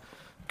was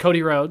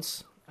Cody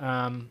Rhodes,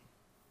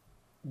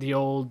 the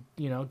old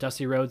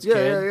Dusty Rhodes Yeah,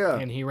 kid, yeah, yeah.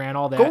 and he ran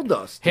all that.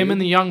 Goldust. Him dude.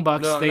 and the Young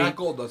Bucks. No, they not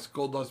Goldust.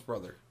 Goldust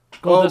brother.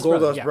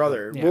 Goldust yeah.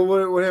 brother. Yeah.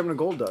 What happened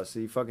to Goldust?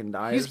 Did he fucking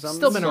die He's or something?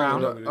 still been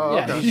around. Oh,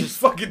 Yeah, okay. he's He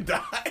fucking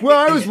died.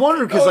 Well, I was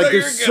wondering because Oh, like no,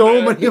 there's you're so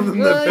good. many of them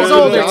Well, that he's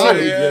fucking older died,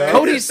 too. you know?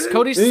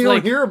 Cody's And you don't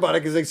like hear about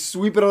it because they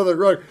sweep it under the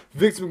rug.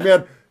 Vince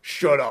McMahon,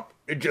 shut up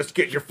and just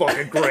get your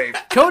fucking grave.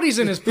 Cody's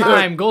in his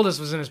prime. Goldust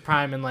was in his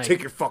prime in like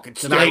Take your fucking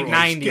the late steroids.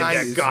 90s. Get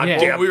that Yeah.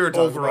 goddamn What we were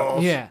talking overalls.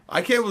 about. yeah.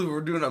 I can't believe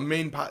we're doing a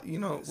main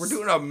we're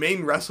doing a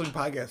main wrestling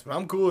podcast, but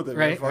I'm cool with it.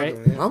 man. Right, Fuck right.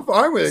 it, man. I'm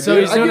fine with it. So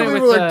dude. he's I doing can't it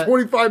believe we're with, like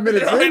 25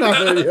 minutes in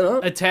on it, you know?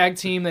 A tag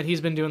team that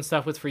he's been doing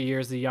stuff with for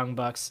years, the Young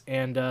Bucks,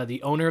 and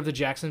the owner of the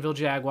Jacksonville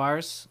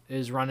Jaguars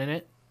is running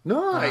it.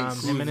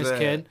 Nice. Him and his Who's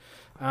kid.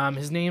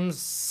 His name's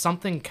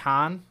something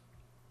Khan.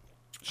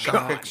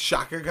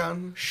 Shaka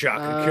Gun.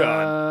 Shaka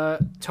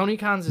Khan. Tony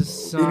Khan's his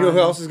son. You know who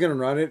else is going to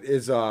run it?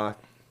 Is Tom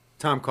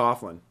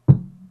Coughlin.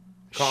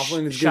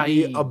 Coughlin is going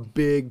to be Shaheed. a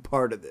big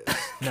part of this.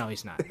 No,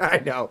 he's not. I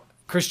know.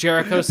 Chris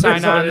Jericho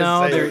signed on That's what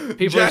I though. was saying.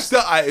 People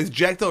are, Is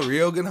Jack Del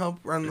Rio gonna help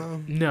run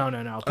though?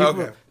 no.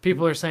 Okay.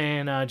 People are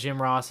saying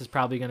Jim Ross is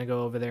probably going to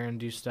go over there and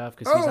do stuff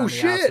because he's Oh, on the outs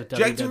shit. with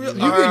Jack Del Rio-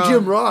 WWE. You get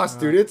Jim Ross,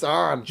 dude. It's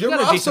on. Jim got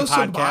a Ross decent does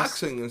some podcast.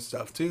 boxing and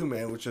stuff too,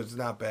 man, which is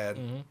not bad.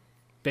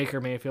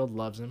 Baker Mayfield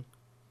loves him.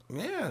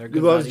 Yeah, They're He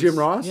good loves buddies. Jim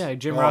Ross? Yeah,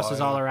 Jim Oh, Ross is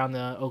yeah. all around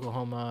the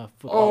Oklahoma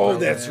football. Oh, program.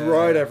 that's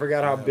right. I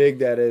forgot how big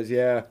that is.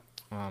 Yeah.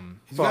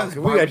 He's got Fuck, his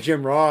we got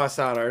Jim Ross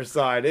on our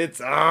side. It's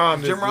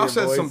on. Jim this Ross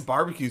year, has boys. some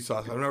barbecue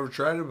sauce. I've never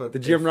tried it, but The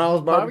Jim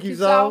Ross barbecue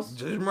sauce.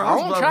 Jim I Ross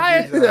won't try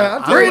it. barbecue sauce.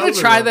 Yeah, I We're love gonna it,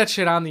 try though. that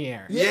shit on the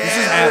air.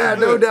 Yeah,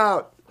 no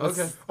doubt.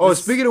 Okay. Oh,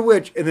 speaking of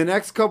which, in the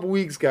next couple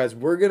weeks, guys,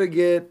 we're gonna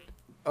get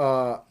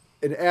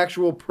an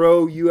actual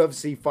pro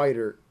UFC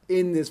fighter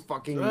in this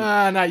fucking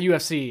Not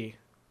UFC,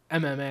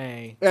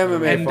 MMA,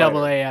 MMA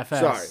NAAFS.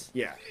 fighter. Sorry,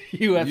 yeah.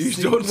 You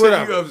UFC. don't say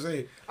Whatever.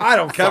 UFC. I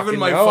don't Kevin fucking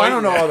might know. I fight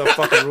don't know you. all the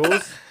fucking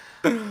rules.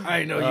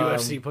 I know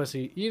UFC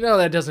pussy. You know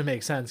that doesn't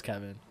make sense,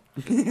 Kevin.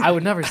 I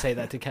would never say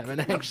that to Kevin.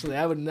 Actually,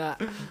 I would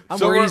not. I'm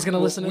worried he's gonna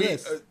listen to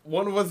this.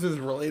 One of us is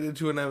related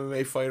to an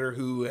MMA fighter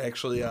who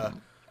actually,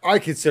 I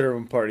consider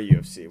him part of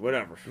UFC.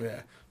 Whatever.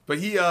 yeah, but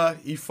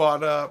he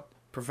fought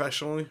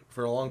professionally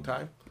for a long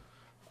time.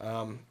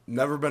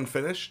 Never been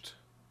finished.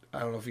 I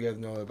don't know if you guys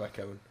know that about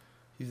Kevin.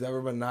 He's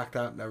never been knocked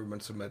out, never been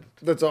submitted.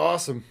 That's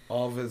awesome.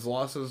 All of his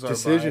losses are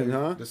Decision, by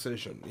huh?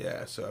 decision.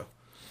 Yeah, so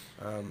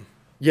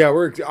Yeah,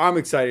 I'm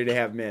excited to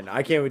have him in.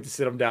 I can't wait to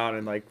sit him down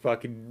and like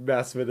fucking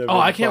mess with him. Oh,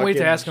 and I can't wait to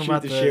fucking ask him shoot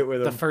about the shit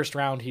with the him. first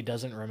round he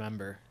doesn't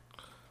remember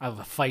of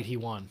a fight he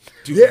won.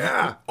 dude,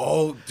 Yeah.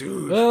 oh,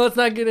 dude. Well, let's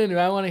not get into it.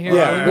 I want to hear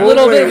Yeah, a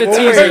little bit of a we'll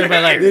teaser, wait.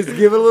 but like, Just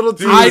give it a little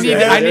teaser. I need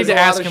There's to a lot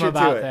ask of him shit to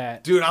about it.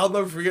 that. Dude, I'll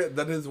never forget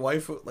that his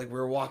wife, like, we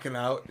were walking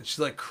out, and she's,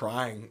 like,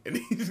 crying, and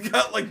he's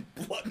got, like,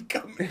 blood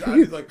coming down.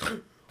 He's like, I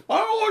don't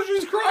know what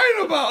she's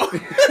crying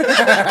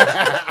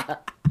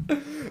about.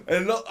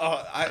 And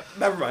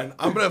never mind.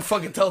 I'm going to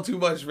fucking tell too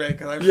much, man,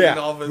 because I've seen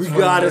all Yeah, of his we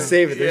gotta footage.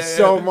 save it. There's Yeah,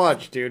 so yeah.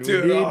 much, dude.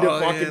 Dude, we need to oh,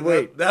 fucking yeah,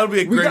 wait. that'll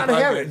be a We great gotta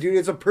have podcast. it, dude.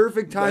 It's a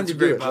perfect time That's to a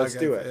do great it. Let's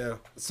do podcast, it. Yeah.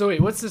 So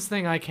wait, what's this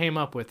thing I came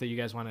up with that you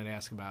guys wanted to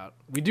ask about?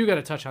 We do got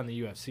to touch on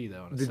the UFC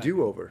though. In a The second.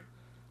 do-over.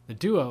 The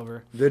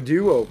do-over. The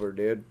do-over,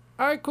 dude.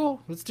 All right,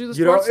 cool. Let's do the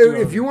You know, sports do-over.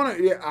 if you want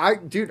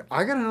to,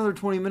 I got another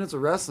 20 minutes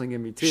of wrestling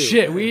in me too.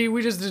 Shit,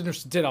 we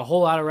just did a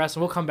whole lot of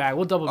wrestling. We'll come back.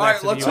 We'll double All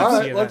back right, to the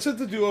UFC. let's event.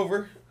 hit the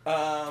do-over.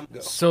 Go.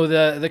 So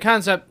the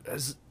concept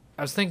is,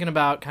 I was thinking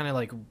about kind of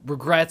like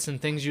regrets and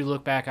things you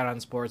look back on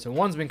sports, and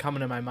one's been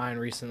coming to my mind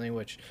recently,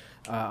 which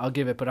I'll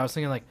give it. But I was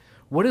thinking like,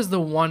 what is the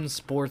one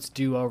sports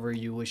do-over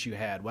you wish you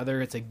had?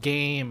 Whether it's a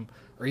game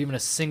or even a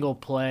single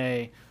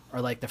play, or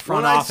like the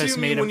front When I office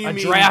assume made when you a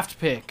mean- draft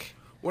pick.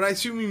 When I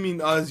assume you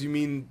mean us, you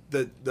mean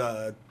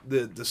the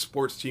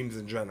sports teams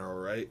in general,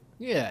 right?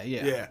 Yeah.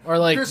 Yeah. Or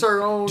like, Just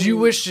our own- do you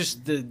wish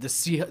just the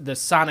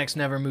Sonics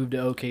never moved to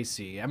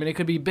OKC? I mean, it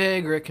could be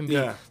big or it can be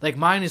Yeah. like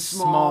mine is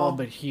small Small.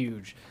 but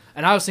huge.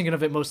 And I was thinking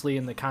of it mostly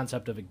in the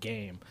concept of a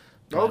game.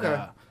 But,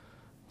 Okay.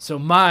 So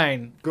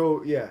mine,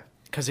 Go, yeah.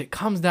 because it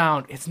comes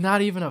down, it's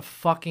not even a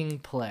fucking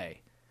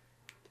play.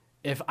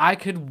 If I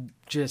could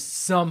just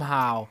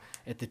somehow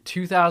at the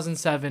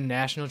 2007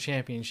 National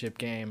Championship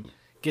game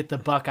get the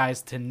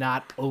Buckeyes to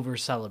not over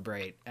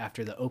celebrate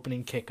after the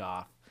opening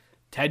kickoff,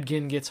 Ted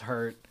Ginn gets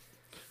hurt.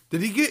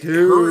 Did he get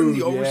Dude, hurt in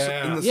the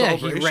yeah. in the Yeah, he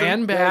celebration? ran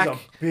That back was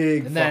a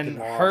big and then fucking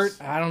loss. hurt.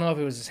 I don't know if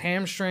it was his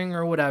hamstring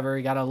or whatever.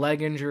 He got a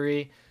leg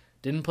injury.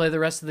 Didn't play the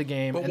rest of the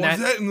game. But and was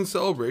that in the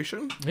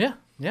celebration? Yeah,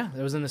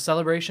 it was in the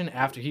celebration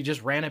after he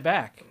just ran it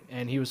back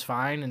and he was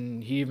fine.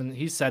 And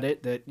he said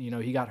it that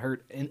he got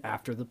hurt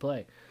after the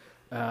play.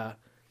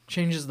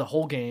 Changes the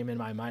whole game in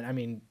my mind. I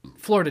mean,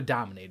 Florida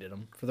dominated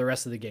them for the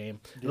rest of the game.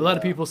 A lot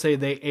of people say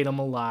they ate them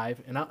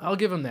alive, and I'll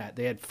give them that.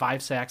 They had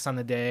 5 sacks on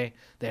the day.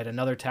 They had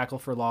another tackle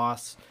for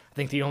loss. I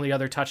think the only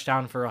other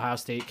touchdown for Ohio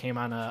State came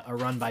on a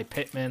run by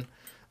Pittman,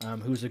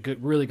 who's a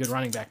really good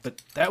running back.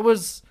 But that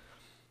was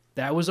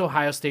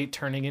Ohio State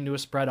turning into a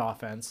spread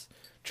offense.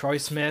 Troy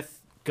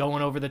Smith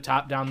going over the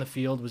top down the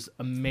field was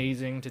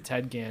amazing to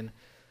Ted Ginn,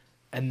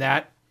 and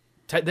that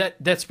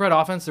spread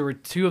offense. There were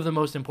 2 of the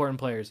most important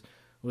players.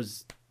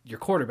 Was your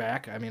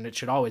quarterback. I mean, it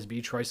should always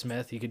be Troy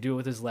Smith. He could do it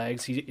with his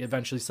legs. He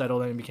eventually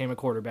settled in and became a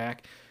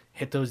quarterback.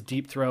 Hit those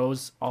deep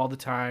throws all the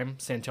time.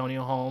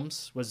 Santonio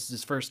Holmes was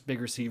his first big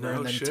receiver, No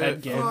and then shit.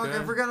 Ted Ginn. Fuck,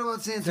 I forgot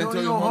about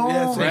Santonio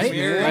Holmes, yeah, Right? same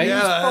here. Right?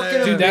 He's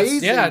fucking Dude, that's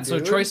amazing, So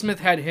dude. Troy Smith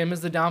had him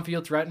as the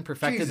downfield threat and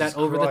perfected Jesus that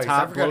over the Christ, I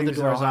top, forgot blow he the was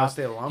an doors Ohio off.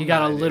 State alumni, He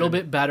got a little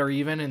dude. bit better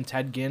even, and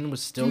Ted Ginn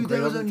was still Dude, great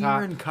that was over when the you top.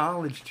 were in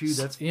college too.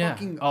 That's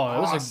fucking it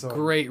was awesome. a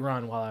great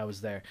run while I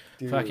was there.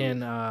 Dude. Fucking,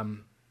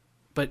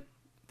 but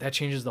that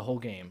changes the whole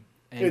game.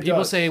 And It people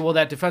does. say, well,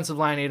 that defensive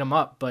line ate them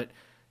up, but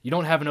you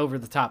don't have an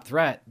over-the-top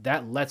threat.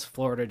 That lets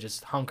Florida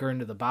just hunker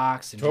into the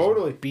box and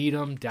Totally. just beat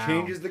them down.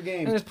 Changes the game.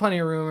 And there's plenty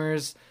of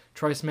rumors.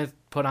 Troy Smith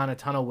put on a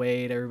ton of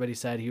weight. Everybody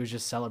said he was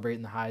just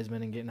celebrating the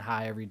Heisman and getting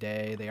high every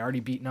day. They already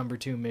beat number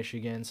 2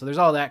 Michigan, so there's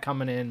all that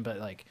coming in. But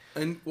like,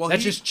 And well, that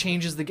just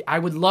changes the. I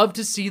would love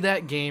to see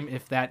that game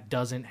if that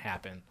doesn't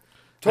happen.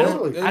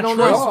 Totally. I don't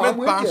Troy know. I'm Smith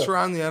with bounced you.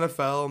 around the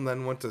NFL and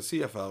then went to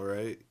CFL,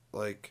 right?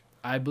 Like,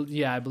 I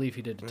believe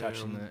he did a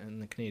touch in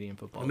the Canadian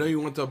football. I know you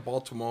went to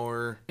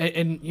Baltimore.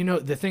 And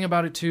the thing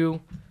about it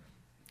too,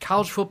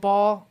 college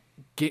football,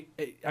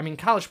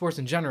 college sports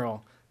in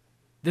general,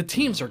 the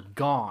teams are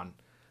gone.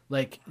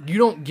 Like, you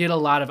don't get a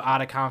lot of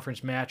out of conference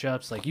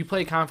matchups. Like, you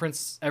play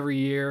conference every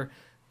year,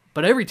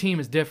 but every team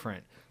is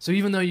different. So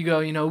even though you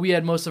go, we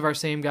had most of our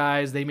same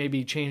guys, they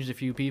maybe changed a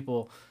few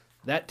people.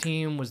 That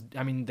team was.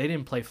 I mean, they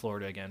didn't play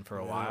Florida again for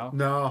a while.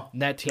 No.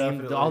 And that team,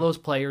 definitely. all those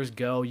players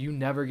go. You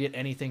never get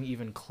anything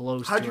even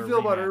close. How'd to you a feel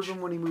about rematch.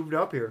 Urban when he moved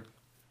up here?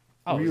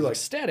 Oh, Were he you was like-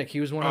 ecstatic. He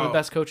was one of Oh. the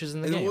best coaches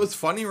in the And game. it was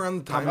funny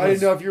around the time. I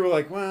didn't know if you were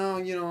like, well,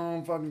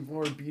 fucking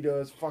Florida beat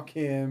us. Fuck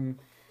him.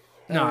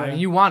 No, I mean,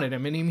 you wanted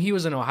him. I mean, he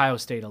was in Ohio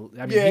State. I mean,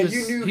 Yeah, he was,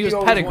 you knew he was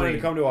always wanted pedigree. to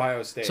come to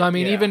Ohio State. So I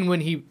mean, Yeah. even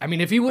when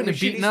if he wouldn't have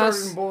Shit, beaten he started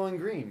us, in Bowling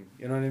Green.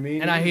 You know what I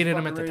mean? and I He was hated him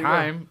fucking at the ready to go.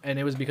 time, and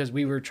it was because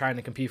we were trying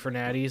to compete for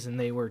natties, and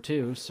they were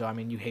too. So I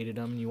mean, you hated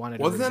him, and you wanted.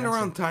 to Wasn't root that against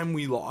around him. time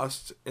we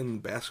lost in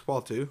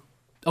basketball too?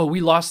 Oh, we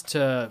lost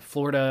to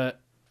Florida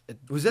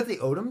Was that the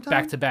Odom time?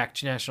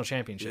 back-to-back national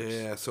championships.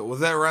 Yeah. So was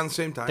that around the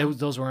same time?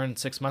 Those were in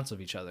 6 months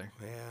of each other.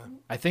 Yeah.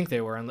 I think they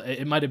were.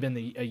 It might have been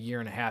a year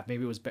and a half.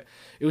 Maybe it was.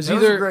 It was That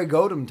was either. the Greg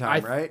Odom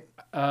time, I-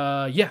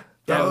 right? Yeah.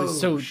 That Oh, was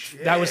so.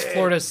 That was shit.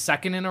 Florida's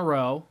second in a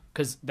row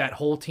because that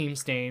whole team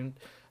stayed.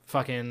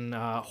 Fucking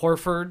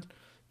Horford,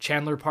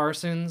 Chandler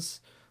Parsons,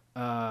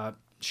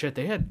 shit.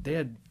 They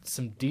had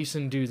some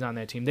decent dudes on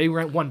that team. They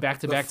won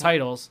back-to-back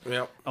titles.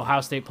 Yep. Ohio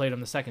State played them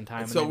the second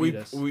time. So and they we beat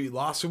us. we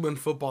lost him in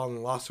football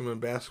and lost him in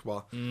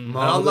basketball. And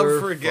I'll never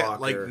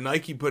forget, like Motherfucker.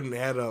 Nike put an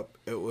ad up.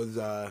 It was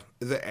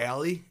is it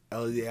Allie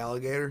the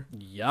alligator?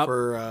 Yup.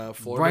 For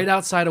Florida. Right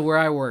outside of where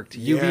I worked,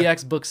 Yeah.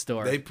 UVX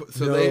bookstore. They put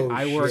No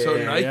I worked so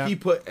there, Nike yeah.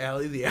 put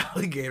Allie the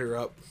alligator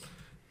up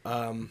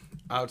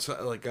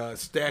outside like a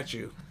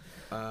statue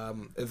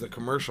as a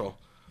commercial.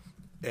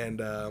 And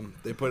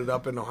they put it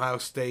up in Ohio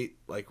State,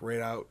 like right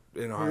out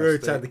in Ohio Right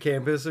State. outside the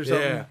campus or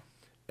something? Yeah.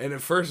 And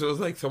at first it was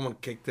like someone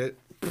kicked it.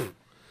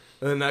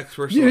 And the next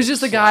person. It was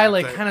just a guy slapped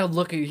like it. kind of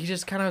looking. He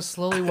just kind of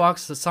slowly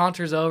walks,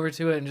 saunters over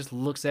to it, and just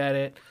looks at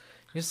it.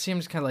 He just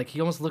seems kind of like he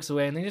almost looks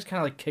away, and then he just kind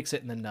of like kicks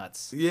it in the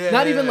nuts. Yeah.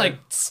 Not even like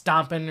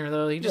stomping or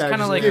though. He just Yeah,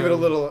 kind of just like give it a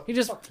little. He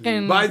just fuck you.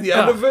 fucking By the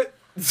end of it,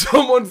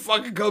 someone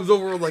fucking comes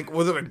over like,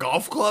 was it a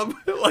golf club?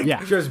 Like,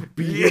 Yeah. Just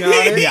beating on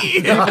it. Yeah,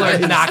 people are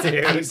Nice, knocking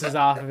dude. pieces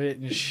off of it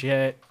and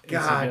shit. It's a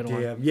God good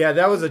one. damn. Yeah,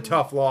 that was a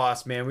tough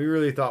loss, man. We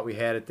really thought we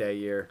had it that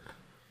year.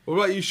 What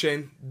about you,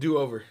 Shane? Do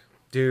over.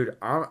 Dude,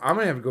 I'm going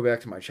to have to go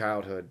back to my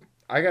childhood.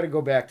 I got to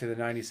go back to the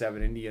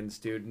 97 Indians,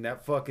 dude. And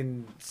that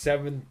fucking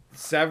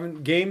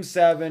game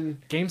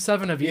 7. Game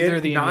 7 of either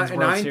of the Indians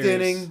World ninth Series.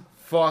 inning,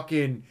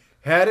 fucking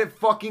had it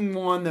fucking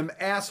won. Them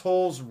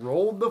assholes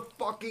rolled the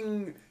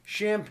fucking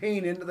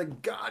champagne into the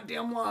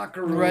goddamn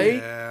locker room. Right?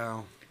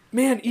 Yeah.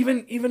 Man,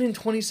 even in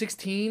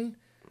 2016,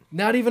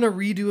 not even a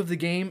redo of the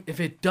game if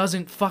it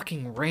doesn't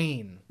fucking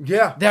rain.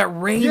 Yeah. That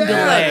rain yeah,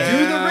 delay.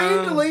 dude, the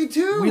rain delay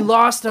too. We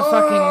lost a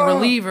fucking Oh.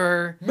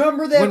 reliever.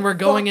 Remember that when we're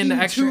going into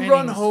fucking extra 2-run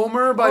innings.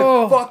 homer by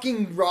Oh.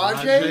 fucking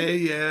Rajay? Rajay,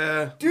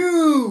 yeah.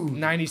 Dude.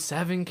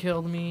 97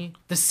 killed me.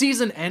 The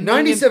season ending.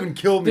 97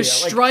 killed me. The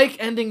Like, strike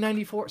ending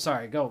 94.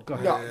 Sorry, go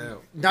ahead. no, Yeah.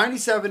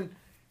 97,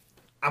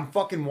 I'm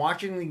fucking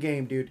watching the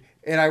game, dude.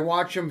 And I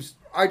watch them.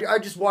 I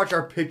just watch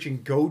our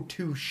pitching go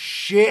to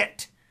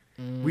shit.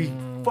 We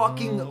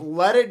fucking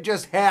let it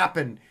just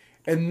happen.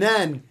 And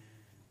then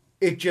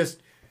it just.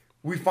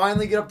 We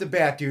finally get up to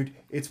bat, dude.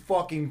 It's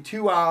fucking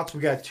 2 outs.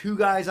 We got 2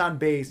 guys on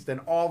base. Then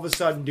all of a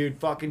sudden, dude,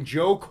 fucking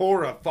Joe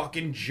Cora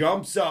fucking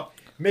jumps up,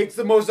 makes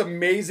the most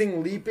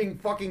amazing leaping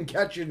fucking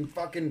catch in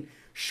fucking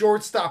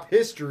shortstop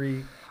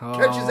history.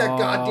 Catches that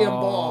goddamn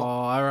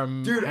ball.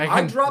 Oh, Dude, I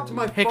can dropped to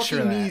my picture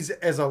fucking that. knees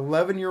as an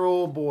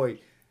 11-year-old boy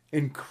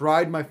and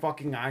cried my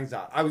fucking eyes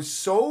out. I was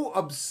so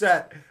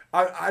upset.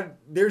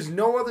 There's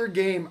no other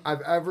game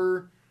I've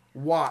ever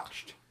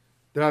watched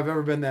that I've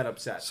ever been that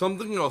upset.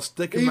 Something that'll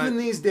stick in Even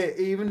my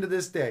even to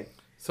this day.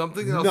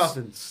 something that'll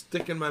nothing.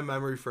 stick in my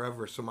memory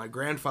forever. So my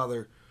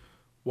grandfather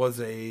was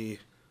a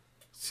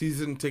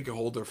season ticket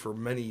holder for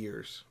many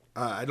years.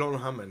 I don't know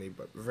how many,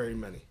 but very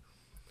many.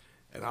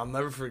 And I'll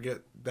never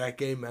forget that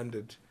game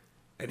ended,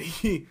 and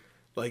he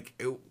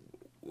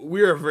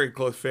we were a very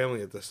close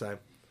family at this time.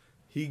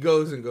 He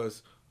goes,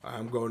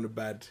 I'm going to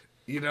bed.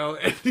 You know,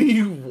 and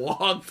he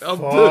walked up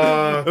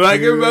Fuck, and I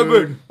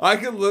dude.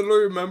 can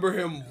literally remember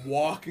him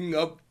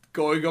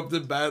going up to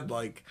bed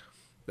like,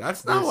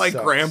 that's not This like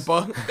sucks.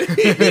 Grandpa.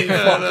 Fucking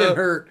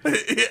hurt.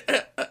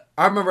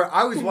 I remember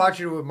I was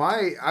watching it with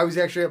I was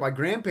actually at my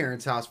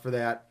grandparents' house for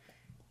that.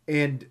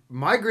 And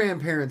my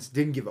grandparents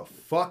didn't give a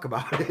fuck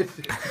about it.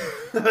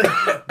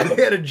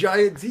 They had a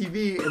giant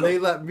TV and they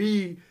let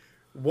me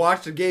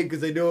watch the game because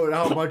they knew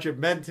how much it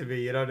meant to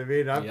me. You know what I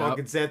mean? I Yep.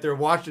 fucking sat there and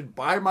watched it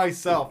by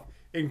myself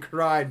and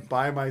cried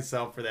by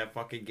myself for that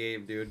fucking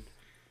game, dude.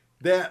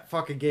 That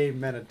fucking game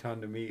meant a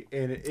ton to me.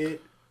 And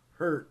it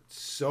hurt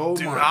so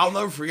Dude, much. I'll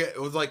never forget.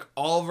 It was like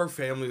all of our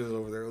family was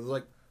over there. It was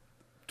like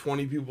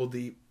 20 people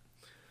deep.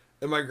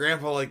 And my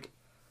grandpa, like,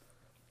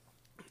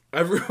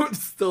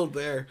 everyone's still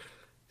there.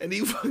 And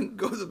he fucking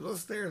goes up the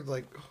stairs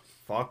like,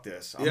 Fuck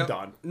this. I'm yep.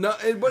 done. No,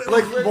 but it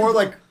Like, was very, more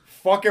like,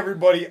 fuck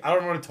everybody. I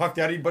don't want to talk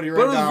to anybody right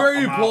but it was now. very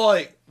I'm out.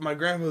 polite. My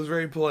grandpa was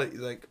very polite. He's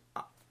like,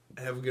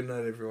 have a good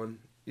night, everyone.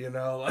 You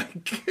know, like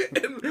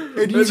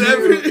and you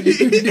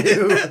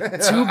knew.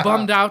 Too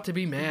bummed out to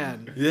be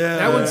mad. Yeah.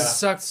 That one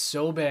sucked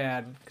so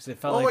bad because it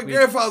felt Oh, like my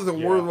grandfather's a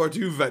World War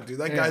II vet, dude.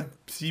 That Yeah. guy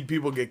see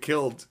people get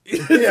killed.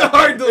 It's Yeah.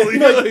 hard to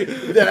leave.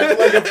 Like, that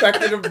like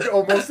affected him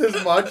almost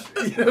as much.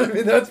 You know what I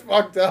mean? That's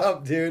fucked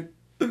up, dude.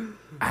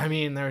 I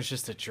mean, there was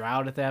just a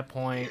drought at that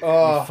point.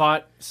 Oh, We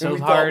fought so we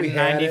thought hard we in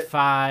had it.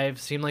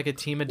 '95. Seemed like a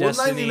team of Well,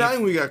 destiny.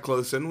 99 we got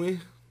close, didn't we?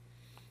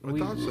 I we,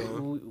 thought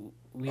so.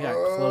 we got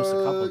close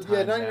a couple times.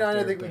 Yeah, 99. after,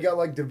 I think we but- got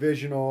like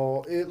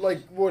divisional. It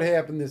like what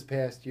happened this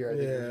past year. I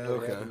think Yeah, is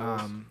what okay.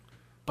 happened.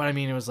 But I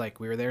mean, it was like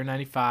we were there in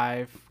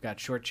 '95, got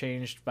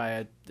shortchanged by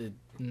a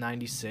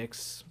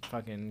 '96,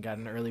 fucking got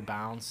an early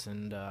bounce,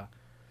 and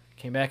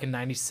came back in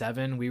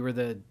 '97. We were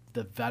the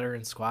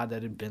veteran squad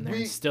that had been there,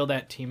 We- and still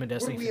that team of What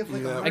destiny did we have,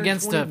 like, Yeah. 120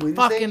 against a wins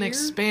that fucking year?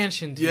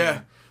 expansion team Yeah.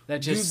 that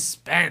just Dude,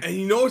 spent. And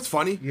you know what's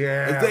funny?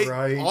 Yeah, Is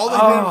right. All they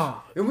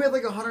Oh, And we had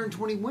like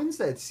 120 wins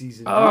that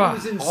season. Dude. Oh. It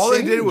was insane, all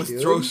they did was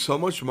dude. throw so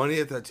much money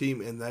at that team,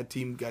 and that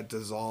team got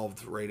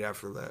dissolved right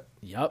after that.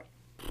 yep,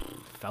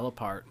 fell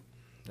apart.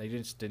 They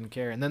just didn't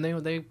care, and then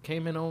they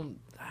came in on.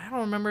 I don't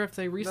remember if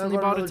they recently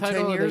about bought a another 10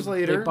 title. Or years they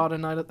later. bought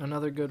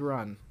another good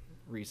run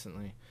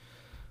recently.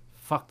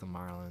 Fuck the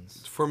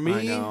Marlins. For I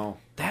me, know.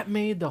 That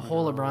made the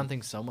whole LeBron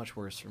thing so much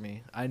worse for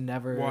me. I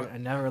never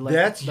let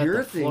That's let your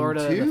the thing,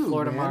 Florida too, the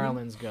Florida man.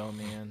 Marlins go,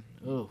 man.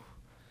 Ooh.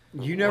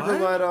 You never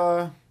What? let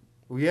well,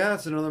 yeah,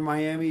 it's another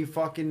Miami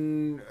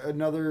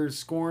another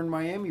scoring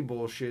Miami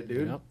bullshit,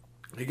 dude. Yep.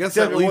 I guess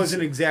Except that it leads.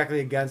 wasn't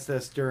exactly against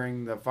us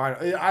during the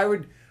final. I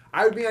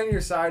would be on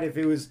your side if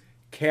it was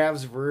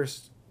Cavs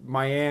versus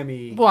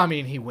Miami. Well, I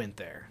mean, he went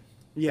there.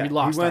 Yeah, we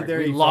lost he went there.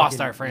 we he lost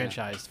fucking- our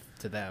franchise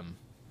to them.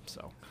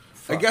 So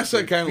I guess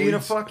that kind of Being a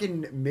leads.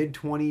 fucking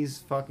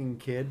mid-20s fucking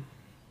kid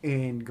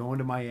and going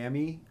to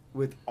Miami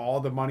with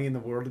all the money in the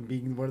world and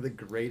being one of the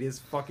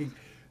greatest fucking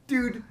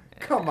dude.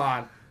 Come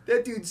on,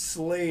 that dude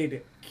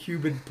slayed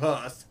Cuban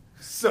Puss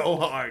so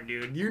hard,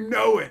 dude. You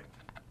know it.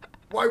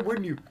 Why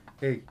wouldn't you?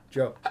 Hey,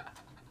 Joe.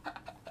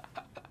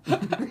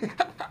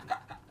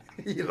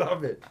 You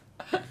love it.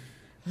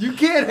 You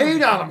can't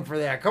hate on him for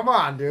that. Come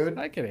on, dude.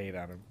 I could hate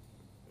on him.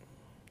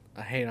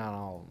 I hate on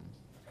all of them.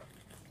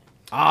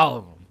 All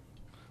of them.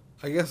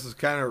 I guess this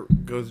kind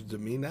of goes to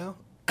me now.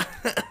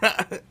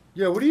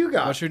 Yeah, what do you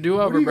got? What's your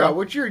do-over, What do you bro? got?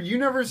 What's your? You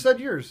never said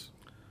yours.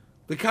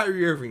 The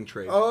Kyrie Irving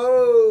trade.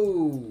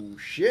 Oh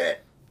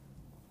shit.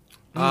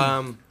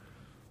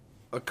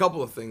 A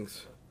couple of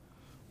things.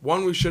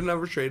 One, we should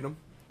never trade him.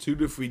 Two,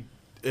 if we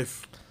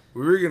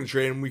were going to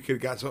trade him, we could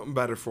have got something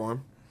better for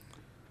him.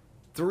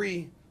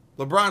 Three,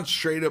 LeBron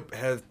straight up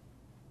has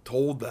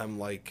told them,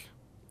 like,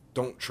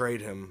 don't trade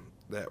him,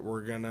 that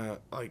we're going to,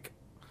 like...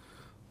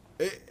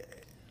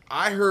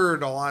 I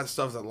heard a lot of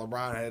stuff that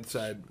LeBron had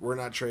said,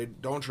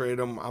 don't trade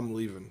him, I'm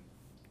leaving.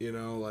 You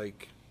know,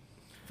 like...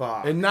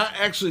 Fuck. And not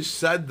actually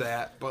said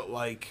that, but,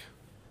 like...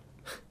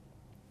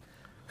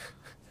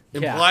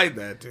 Yeah. implied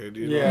that, dude.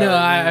 You know? Yeah.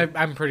 No,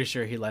 I'm pretty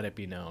sure he let it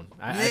be known.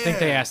 I think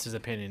they asked his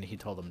opinion. He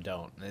told them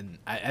don't, and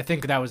I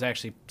think that was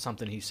actually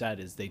something he said.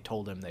 Is they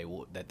told him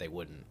that they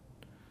wouldn't,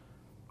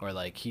 or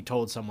like he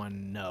told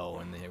someone no,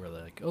 and they were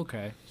like,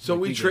 okay. So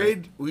Like, we get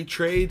it.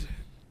 trade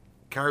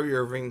Kyrie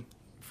Irving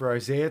For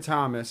Isaiah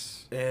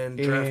Thomas and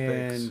draft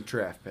and picks.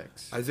 draft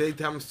picks. Isaiah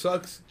Thomas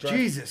sucks. Draft-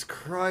 Jesus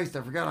Christ!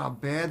 I forgot how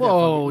bad.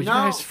 Whoa, that you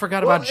fucking... guys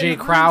forgot Well, about Jay in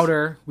hindsight-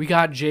 Crowder. We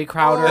got Jay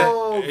Crowder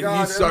Oh And he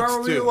God! sucks, I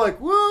remember we too. were like,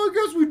 well, I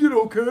guess we did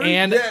okay.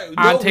 and Yeah,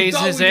 Ante we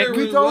thought we did Zizic.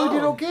 really We thought we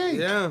well. did okay.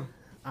 Yeah.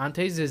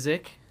 Ante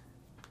Zizic.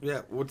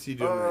 Yeah. What's he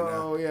doing right now?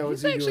 Oh yeah,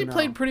 what's He's he actually doing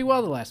played now? pretty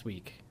well the last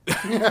week.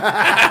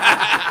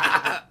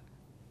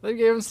 They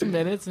gave him some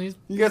minutes, and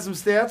You got some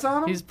stats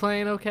on him? he's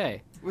playing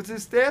okay. What's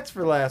his stats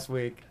for last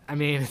week? I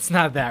mean, it's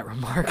not that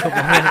remarkable.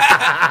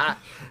 I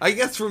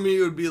guess for me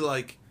it would be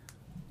like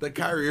the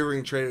Kyrie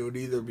Irving trade would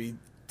either be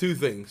two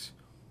things.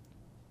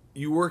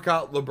 You work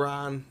out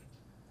LeBron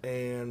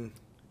and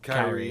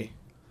Kyrie. Kyrie.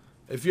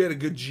 If you had a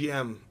good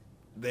GM,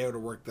 they would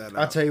have worked that out.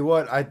 I'll tell you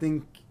what. I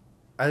think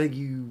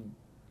you.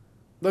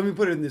 Let me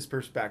put it in this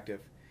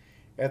perspective.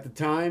 At the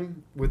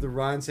time, with the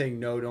Ron saying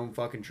no, don't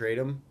fucking trade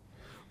him.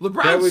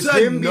 LeBron That was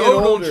said him being no,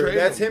 don't older. trade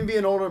That's him. him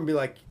being older and be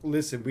like,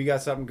 listen, we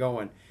got something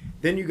going.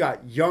 Then you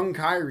got young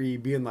Kyrie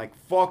being like,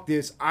 fuck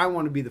this. I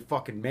want to be the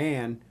fucking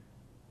man.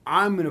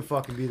 I'm going to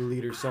fucking be the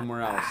leader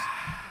somewhere else.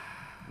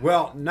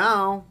 Well,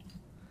 now,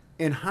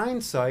 in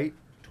hindsight,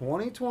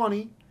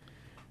 2020,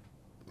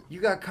 you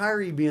got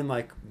Kyrie being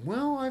like,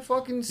 well, I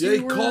fucking see Yeah, he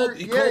where... called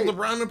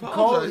LeBron and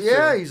apologized to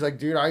Yeah, him. he's like,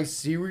 dude, I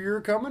see where you're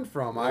coming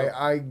from. Yeah.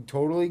 I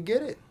totally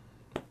get it.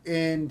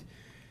 And...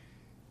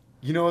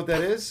 you know what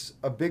that is?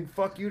 A big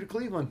fuck you to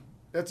Cleveland.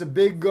 That's a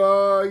big,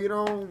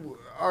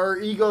 our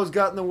egos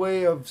got in the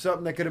way of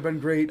something that could have been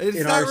great It's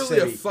in not our really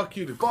city. a fuck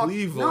you to Fuck-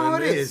 Cleveland. No,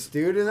 it It's- is,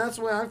 dude, and that's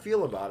the way I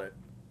feel about it.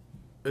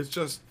 It's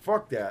just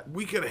Fuck that.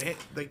 we could have.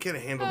 They could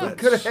have handled We that.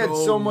 could have had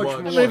so much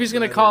more. Maybe he's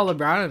gonna call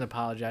LeBron and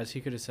apologize. He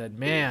could have said,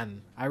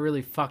 "Man, I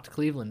really fucked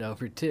Cleveland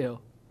over too."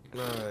 He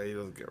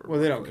doesn't care. Well,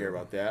 they don't care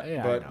about that,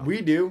 Yeah, I but know.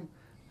 we do.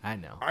 I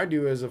know. I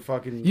do as a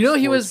fucking. You know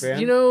he sports was. fan.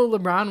 You know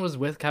LeBron was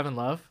with Kevin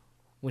Love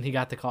when he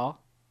got the call.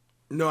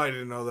 No, I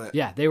didn't know that.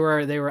 Yeah, they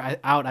were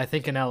out. I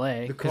think in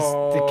L.A. The because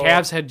call the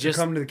Cavs had to just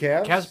come to the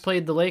Cavs. Cavs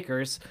played the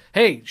Lakers.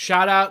 Hey,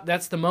 shout out!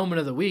 That's the moment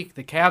of the week.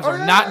 The Cavs Oh, are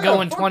not yeah,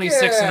 going fuck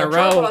 26 in yeah. a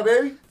row. Tripod,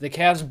 baby. The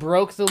Cavs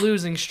broke the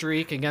losing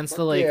streak against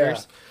the Fuck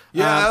Lakers.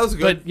 Yeah, that was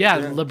good. But yeah,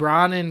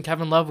 LeBron and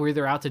Kevin Love were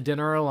either out to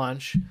dinner or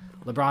lunch.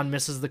 LeBron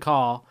misses the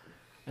call,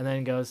 and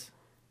then goes,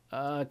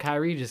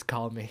 "Kyrie just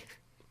called me,"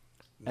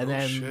 and No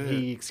then shit.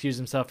 he excused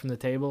himself from the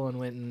table and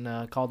went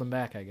and called him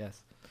back. I guess.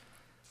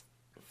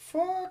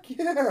 Fuck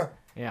yeah.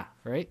 Yeah.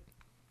 Right.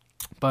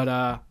 But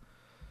That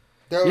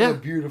was Yeah. a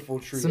beautiful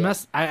tree.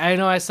 I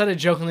know I said it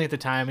jokingly at the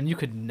time, and you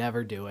could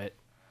never do it.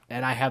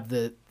 And I have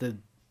the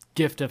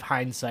gift of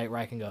hindsight where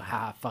I can go,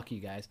 "Ha, fuck you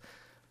guys."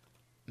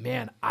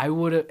 Man, I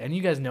would have, and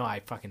you guys know I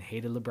fucking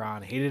hated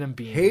LeBron, hated him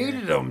being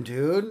Hated here. him,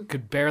 dude.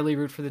 Could barely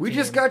root for the We team.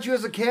 just got you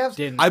as a Cavs.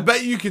 Didn't. I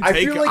bet you could I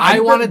take. feel like I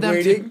You've wanted been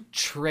them to waiting.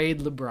 trade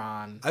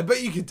LeBron. I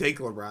bet you could take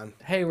LeBron.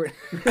 Hey, we're.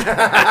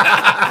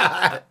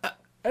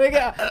 I'm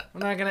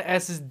not gonna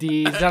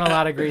SSD. He's done a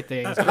lot of great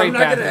things. Great I'm not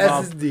gonna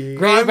basketball. SSD.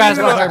 Great No, I mean,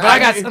 basketball player. But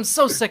I mean- I'm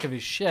so sick of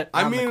his shit.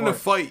 I on the mean, in a court.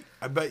 fight,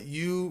 I bet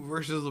you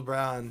versus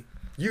LeBron.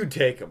 You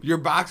take him. Your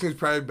boxing is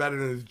probably better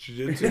than his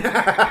jiu-jitsu.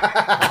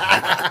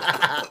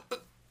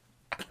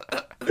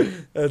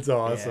 That's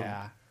awesome.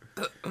 Yeah.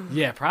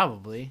 Yeah,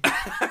 probably.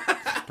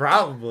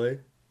 Probably.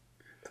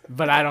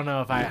 But I don't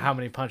know how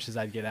many punches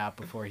I'd get out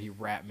before he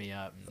wrapped me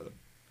up and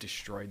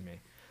destroyed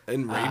me.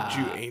 And raped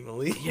you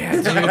anally. Yeah,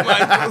 dude.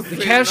 The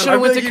The Cavs should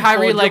have went to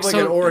Kyrie like an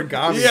so.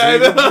 origami. Yeah, I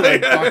dude. know.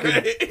 Like, Yeah,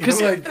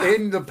 fucking, right. like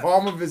in the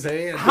palm of his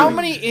hand. How dude.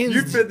 many ins-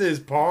 You fit in his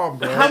palm,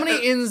 bro. How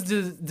many ins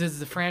does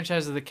the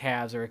franchise of the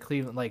Cavs or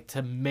Cleveland like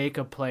to make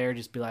a player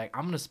just be like,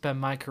 I'm gonna spend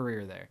my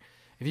career there?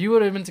 If you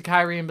would have been to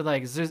Kyrie and be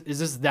like, is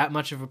this that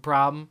much of a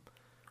problem?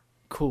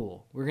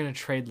 Cool, we're gonna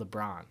trade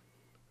LeBron.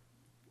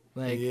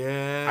 Like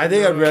Yeah. I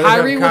think I'd rather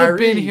Kyrie have would have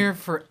been Kyrie. here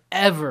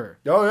forever.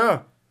 Oh yeah,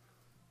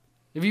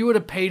 If you would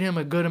have paid him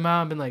a good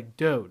amount and been like,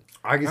 dude,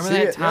 I can remember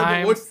see that it.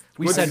 time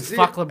we what's said the-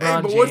 fuck Hey,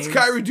 LeBron but James? what's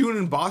Kyrie doing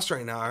in Boston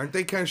right now? Aren't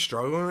they kind of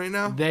struggling right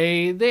now?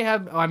 They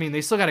have. I mean,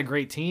 they still got a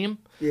great team.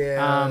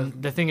 Yeah.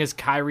 The thing is,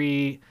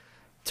 Kyrie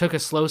took a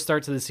slow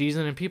start to the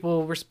season, and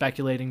people were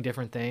speculating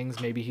different things.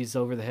 Maybe he's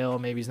over the hill.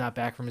 Maybe he's not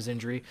back from his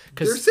injury.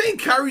 They're Because saying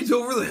Kyrie's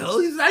over the hill.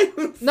 He's not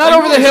even. not I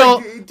over know, the it's hill,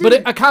 like, dude,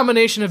 but a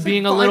combination of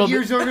being a 5 little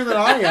years bit, younger than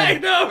I am. I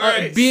know,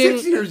 right? being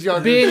 6 years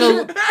younger.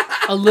 being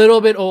a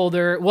little bit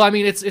older. Well, I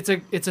mean, it's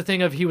a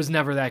thing of he was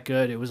never that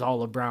good. It was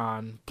all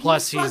LeBron.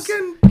 Plus, he's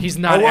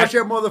fucking- not. I watched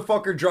that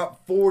motherfucker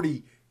drop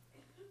 40,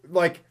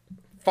 like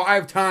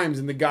 5 times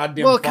in the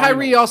goddamn. Well, finals.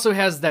 Kyrie also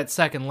has that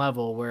second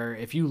level where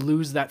if you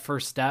lose that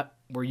first step,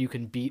 where you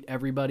can beat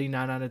everybody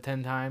 9 out of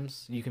 10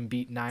 times, you can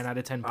beat 9 out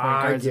of 10 point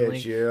I guards in the get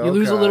league. you, You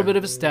lose a okay. little bit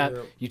of a step.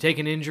 Yep. You take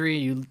an injury,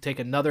 you take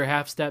another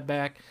half step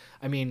back.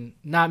 I mean,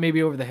 not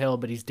maybe over the hill,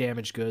 but he's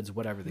damaged goods,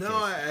 whatever the No,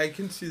 case. I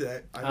can see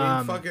that. I mean,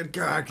 Um,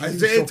 God, 'cause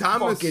he's Isaiah so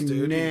Thomas, fucking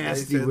dude.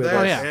 nasty They said with that. it.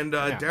 Oh, yeah. And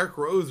Yeah. Derrick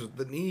Rose with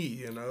the knee,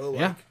 you know.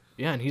 Like,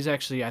 Yeah, and he's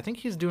actually, I think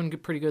he's doing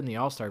pretty good in the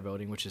All-Star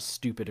voting, which is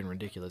stupid and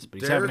ridiculous, but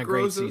he's Derrick having a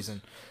great Rose is?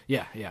 season.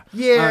 Yeah. Yeah.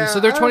 So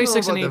they're I don't know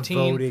 26 and about the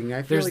 18. voting.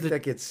 I feel There's like the-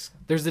 that gets.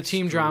 There's the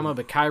team drama,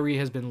 but Kyrie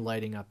has been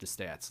lighting up the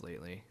stats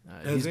lately.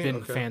 Has He's he? been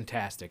Okay.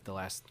 fantastic the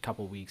last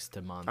couple weeks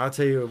to month. I'll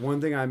tell you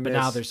one thing I miss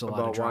now there's a lot of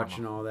about drama.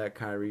 watching all that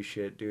Kyrie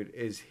shit, dude,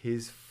 is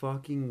his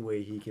fucking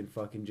way he can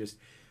fucking just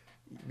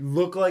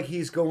look like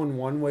he's going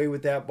one way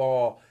with that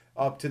ball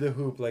up to the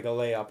hoop like a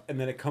layup, and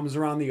then it comes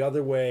around the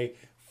other way,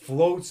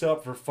 floats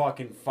up for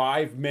fucking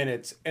 5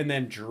 minutes, and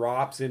then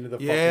drops into the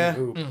Yeah.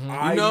 fucking hoop. Mm-hmm.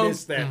 I You know,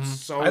 miss that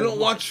so I don't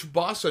much. watch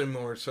Boston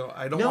anymore, so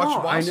I don't No, watch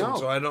I Boston, know.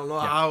 so I don't know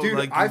how Dude,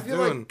 like I he's feel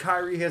doing. like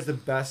Kyrie has the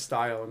best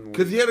style in the league.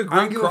 Because he had a I don't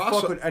great give a fuck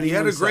what crossover. He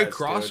had a anyone great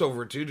says, dude.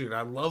 crossover too, dude.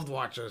 I loved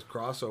watching his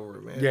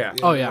crossover, man. Yeah. You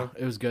Oh know? yeah,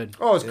 it was good.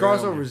 Oh, his Yeah,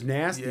 crossover man. is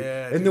nasty.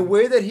 Yeah, and the dude.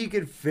 way that he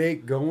could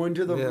fake going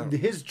to the Yeah.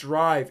 his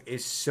drive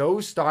is so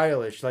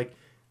stylish. Like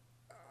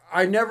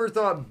I never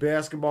thought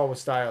basketball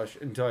was stylish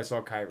until I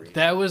saw Kyrie.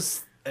 That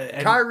was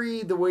and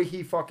Kyrie, the way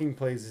he fucking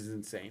plays is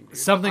insane. Dude.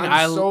 Something I'm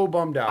I- so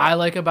bummed out. I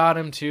like about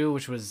him too,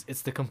 which was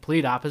it's the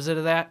complete opposite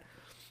of that.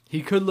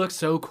 He could look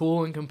so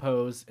cool and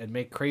composed and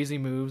make crazy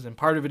moves, and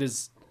part of it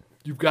is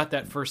you've got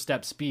that first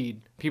step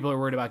speed. People are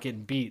worried about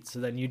getting beat, so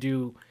then you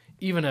do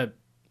even a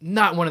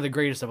not one of the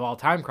greatest of all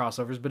time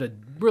crossovers, but a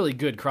really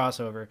good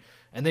crossover,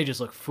 and they just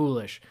look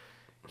foolish.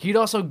 He'd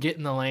also get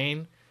in the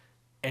lane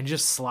and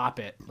just slop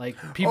it. Like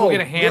people get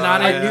a hand yeah,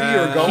 on I it. knew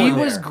you were going He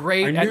there. was I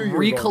great knew at you were going there.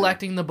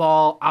 recollecting the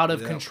ball out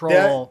of Yeah.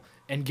 control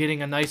and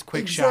getting a nice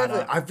quick shot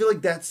Exactly. up. I feel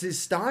like that's his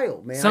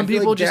style, man. Some I feel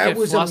people like just that get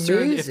was flustered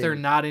if amazing. they're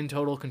not in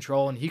total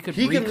control, and he could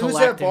He can recollect lose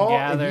that and ball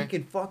gather. and he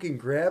can fucking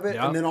grab it,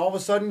 Yep. and then all of a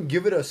sudden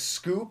give it a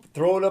scoop,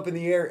 throw it up in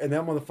the air, and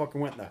that motherfucker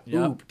went in the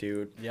Yep. hoop,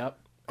 dude. Yep.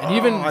 And Oh,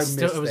 even I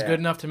still, missed it was that. good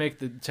enough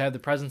to have the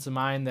presence of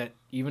mind that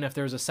even if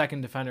there was a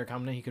second defender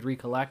coming in, he could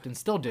recollect and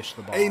still dish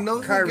the ball. Hey,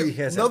 another Kyrie thing,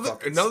 has that another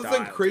fucking thing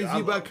style, crazy dude. I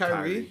about love Kyrie,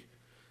 Kyrie.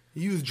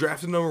 He was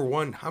drafted number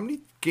 1. How many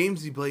games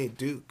did he play at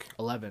Duke?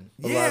 11.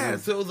 Yeah,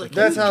 so it was like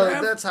That's he was how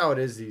drafted- that's how it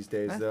is these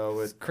days, though.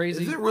 With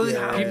Crazy. Is it really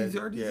Yeah, how yeah, he's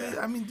already? yeah.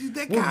 I mean, dude,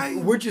 that Well, guy.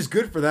 which is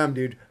good for them,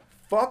 dude.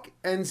 Fuck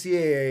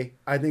NCAA.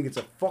 I think it's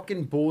a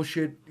fucking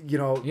bullshit. You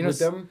know, with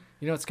them.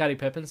 You know what Scottie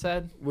Pippen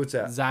said? What's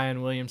that?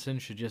 Zion Williamson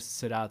should just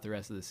sit out the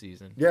rest of the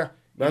season. Yeah,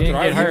 that's didn't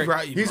what I get would. hurt.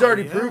 Right, He's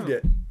already yeah. proved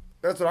it.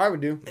 That's what I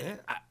would do. Yeah.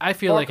 I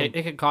feel Fuck like him.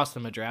 it could cost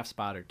him a draft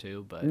spot or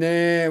two, but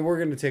Nah, we're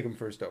gonna take him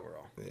first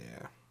overall.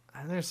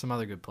 Yeah. there's some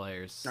other good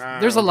players. I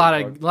There's a don't lot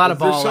give a of fuck. lot of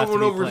Is there ball left to someone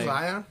be over played.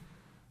 Zion?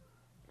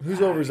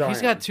 Who's over Zion?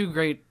 He's got two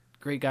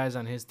great guys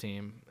on his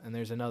team, and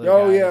there's another.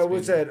 Oh guy yeah, that's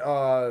what's been-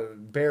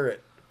 that?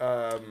 Barrett.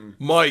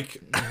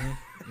 Mike.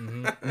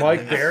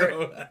 Mike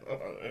Barrett.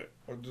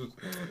 I'm just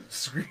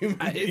screaming.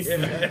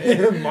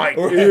 Mike.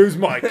 Here's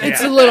Mike.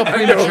 It's a little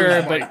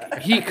premature,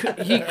 but he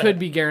could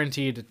be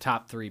guaranteed a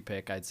top 3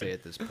 pick. I'd say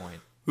at this point.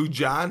 Who,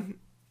 John?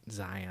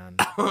 Zion.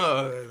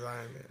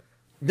 Zion.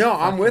 No,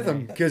 I'm with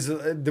him because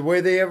the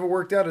way they ever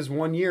worked out is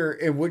 1 year,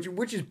 and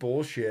which is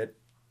bullshit.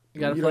 You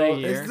gotta You play know, a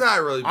year. It's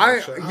not really I,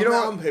 bullshit. you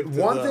know, I'm hip to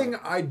one the- thing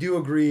I do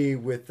agree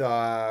with.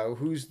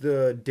 Who's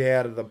the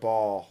dad of the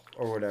ball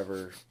or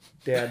whatever?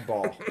 Dad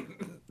ball.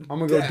 I'm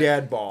gonna go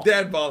dad ball.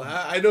 Dad ball.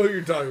 I know who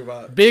you're talking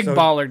about. Big So-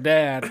 baller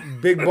dad.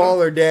 Big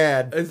baller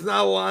dad. It's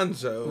not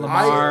Lonzo.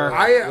 Lamar.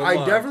 I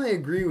Lamar. definitely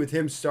agree with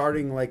him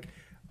starting like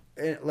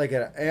an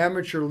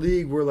amateur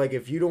league where like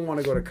if you don't want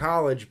to go to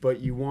college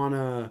but you want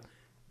to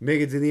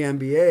make it to the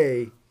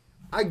NBA.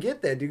 I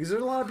get that, dude, because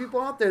there's a lot of people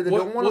out there that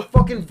don't want to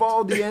fucking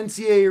follow the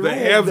NCAA rules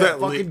have that that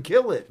fucking league.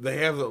 kill it. They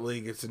have that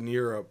league. It's in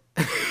Europe.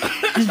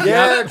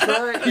 Yeah, that's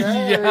right.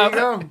 Yeah,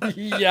 there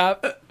you go.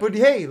 Yep. But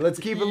hey, let's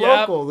keep it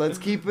Yep. local. Let's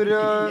keep it.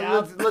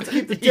 Yep. Let's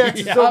keep the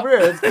taxes Yep. over here.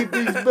 Let's keep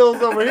these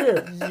bills over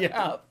here.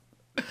 Yep.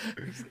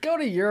 Go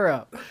to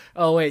Europe.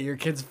 Oh wait, your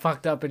kid's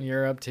fucked up in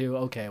Europe too.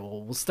 Okay,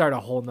 well we'll start a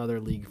whole nother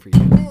league for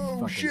you.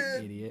 Fucking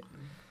shit. idiot.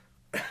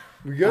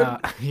 We good?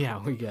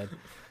 Yeah, we good.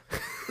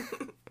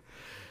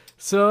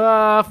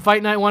 So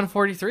Fight Night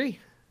 143.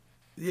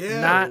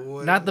 Yeah.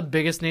 Not the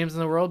biggest names in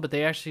the world, but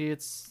they actually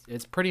it's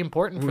pretty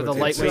important for the It's,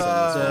 lightweight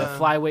uh,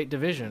 flyweight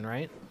division,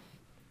 right?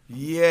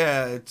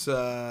 Yeah, it's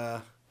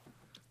TJ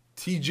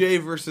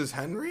versus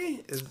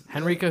Henry.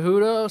 Henry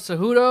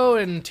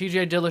Cejudo and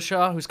TJ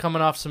Dillashaw, who's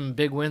coming off some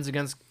big wins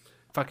against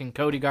fucking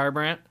Cody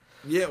Garbrandt.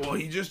 Yeah, well,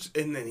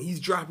 he's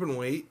dropping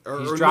weight.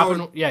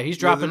 He's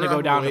dropping to they're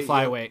go down to weight,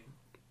 flyweight.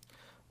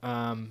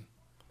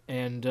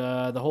 And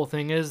the whole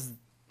thing is,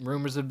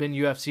 rumors have been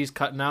UFC's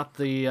cutting out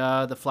the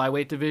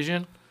flyweight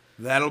division.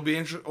 That'll be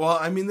interesting. Well,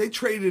 I mean, they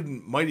traded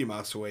Mighty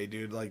Mouse away,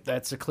 dude. Like,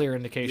 That's a clear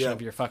indication Yeah.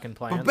 of your fucking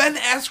but plans. Ben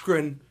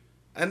Askren,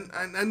 and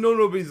I know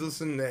nobody's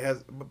listening that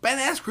has, but Ben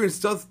Askren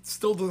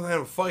still doesn't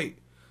have a fight.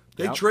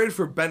 They Yep. traded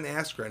for Ben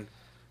Askren,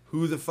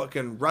 who's a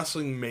fucking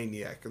wrestling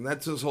maniac, and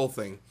that's his whole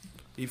thing.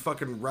 He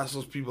fucking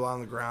wrestles people on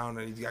the ground,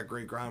 and he's got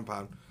great ground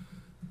pound.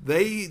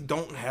 They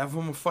don't have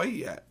him a fight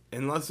yet,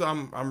 unless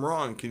I'm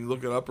wrong. Can you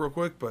look it up real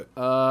quick? But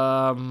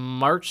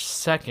March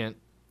 2nd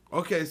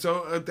okay,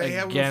 so they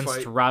have him a against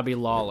fight Robbie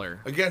Lawler.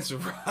 against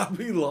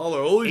Robbie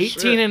Lawler. Holy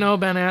 18-0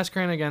 Ben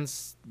Askren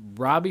against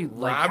Robbie.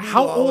 Robbie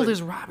how Lawler. old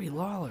is Robbie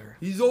Lawler?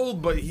 He's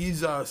old, but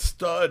he's a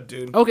stud,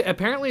 dude. Okay,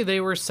 apparently they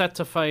were set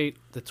to fight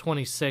the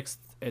 26th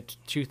at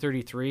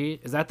 2:33.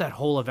 Is that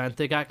whole event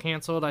that got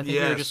canceled? I think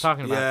we were Yes. just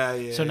talking about. Yeah,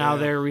 yeah, So now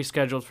yeah. they're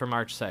rescheduled for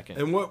March 2nd.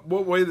 And what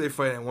way do they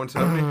fight at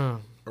 170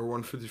 or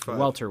 155?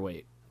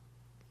 Welterweight.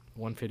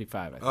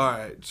 155, I think. All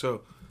right,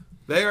 so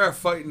they are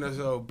fighting.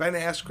 So Ben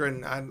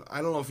Askren,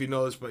 I don't know if you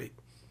know this, but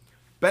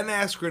Ben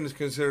Askren is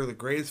considered the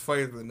greatest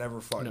fighter that never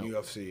fought in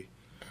UFC.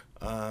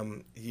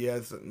 He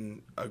has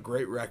a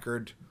great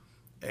record,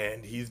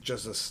 and he's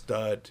just a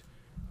stud.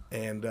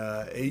 And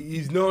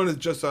he's known as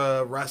just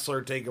a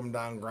wrestler, take him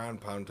down,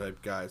 ground pound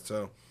type guy.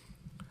 So,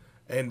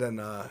 and then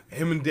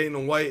him and Dana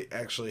White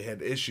actually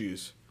had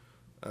issues,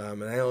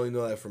 and I only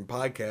know that from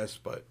podcasts,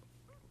 but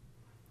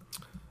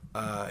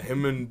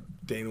him and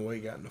Dana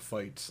White got into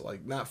fights,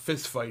 like not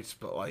fist fights,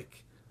 but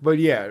like But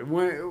yeah,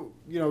 when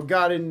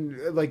got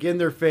in like in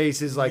their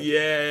faces, like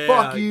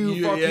fuck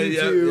you, fuck you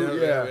too,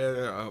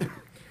 yeah.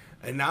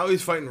 And now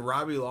he's fighting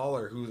Robbie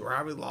Lawler,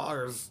 Robbie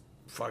Lawler's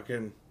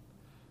fucking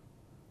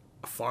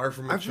far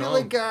from a I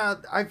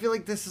chump. feel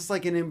like this is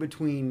like an in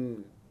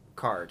between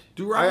card.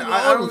 Dude, Robbie I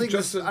Lawler don't was think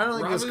just this. I don't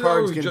think this Robbie card's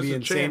Lawler was gonna be just a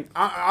insane. champ.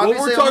 Well, Well, we're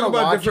obviously, I'm talking gonna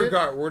about watch different it.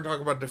 card. We're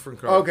talking about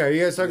different cards. Okay,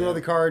 you guys talking Yeah. about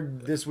the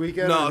card this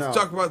weekend? No, or let's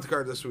talk about the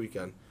card this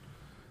weekend.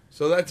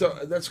 So that's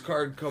a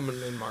card coming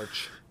in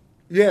March.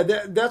 Yeah,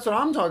 that's what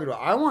I'm talking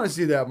about. I want to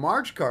see that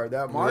March card.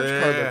 That March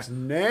card looks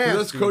nasty. So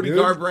that's Cody dude.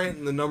 Garbrandt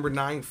and the number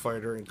 9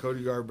 fighter, and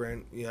Cody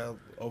Garbrandt, yeah.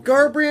 Okay.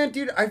 Garbrandt,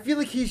 dude, I feel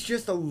like he's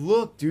just a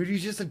look, dude.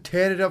 He's just a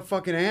tatted up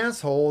fucking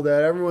asshole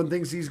that everyone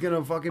thinks he's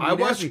gonna fucking be I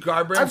watched nasty.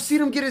 Garbrandt- I've seen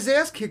him get his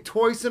ass kicked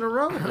twice in a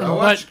row.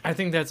 But I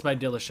think that's by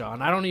Dillashaw.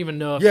 And I don't even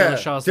know if Yeah,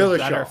 Dillashaw's the Dillashaw.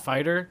 better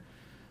fighter.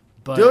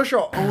 But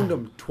Dillashaw owned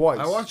him twice.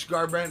 I watched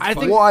Garbrandt I fight.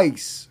 think-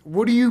 twice.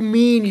 What do you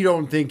mean you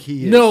don't think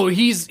he is? no,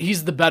 he's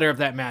the better of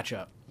that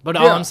matchup. But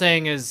all I'm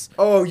saying is,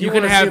 Oh, you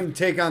can want to see have. him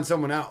take on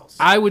someone else?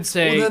 I would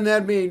say well, then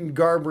that'd mean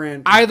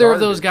Garbrandt. either of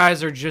those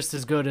guys are just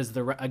as good as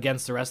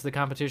against the rest of the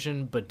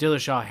competition. But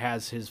Dillashaw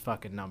has his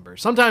fucking number.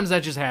 Sometimes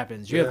that just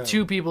happens. You have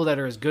two people that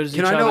are as good as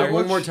Can each I know other.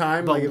 one more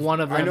time? but Like, if-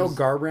 one of them I know is-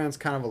 Garbrandt's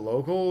kind of a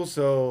local,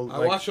 so I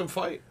like, watched him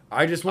fight.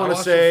 I just want to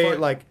watched him say, fight.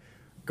 like,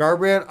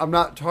 Garbrandt, I'm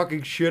not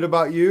talking shit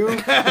about you.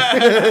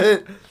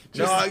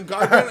 No,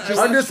 Garbrandt.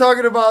 I'm just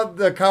talking about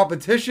the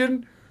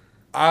competition.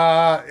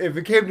 If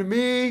it came to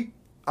me,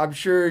 I'm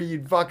sure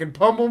you'd fucking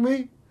pummel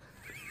me.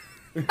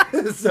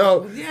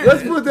 So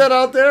let's put that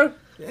out there.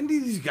 Any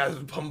of these guys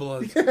would pummel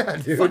us. Yeah,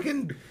 dude.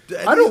 Fucking.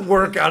 I don't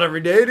work out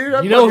every day,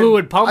 dude. You know who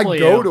would pummel I you?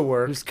 go to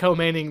work. Who's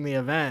co-maining the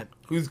event?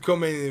 Who's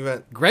co-main the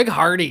event? Greg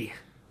Hardy.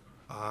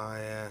 Ah,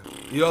 yeah.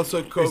 You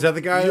also Is that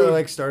the guy that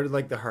like started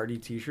like the Hardy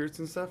T-shirts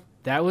and stuff?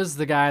 That was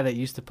the guy that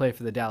used to play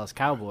for the Dallas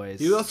Cowboys.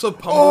 You also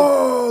pummeled.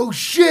 Oh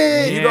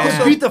shit! Yeah. You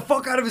also beat the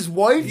fuck out of his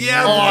wife.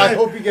 Yeah, Oh, but I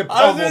hope you get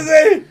I was pummeled.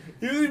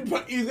 gonna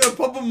say he's gonna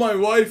pummel my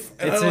wife,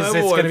 and It's I don't have a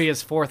going wife. to be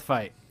his fourth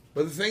fight.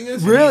 But the thing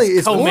is, Really? He's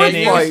It's fourth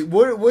co-main. fight.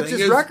 What's Thing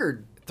his is-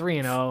 record?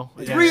 3-0.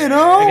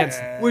 3-0.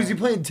 Against- What is he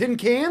playing? Tin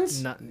cans?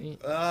 He's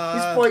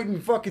fighting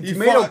fucking he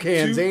tomato fought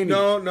cans, two, ain't he?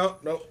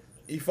 No.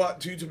 He fought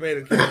 2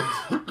 tomato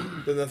cans.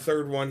 Then the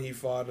third one, he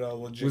fought a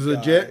legit. Was guy.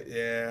 legit?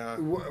 Yeah.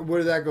 Where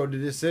did that go? To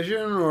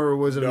decision or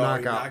was it a No,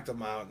 he knockout? knocked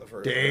him out in the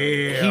first.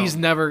 Damn. He's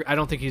never. I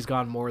don't think he's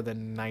gone more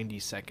than 90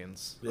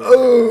 seconds. Yeah.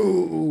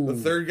 Oh. The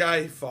third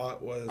guy he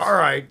fought was. All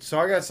right, so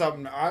I got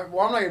something. I'm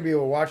not gonna be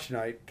able to watch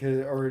tonight,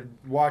 or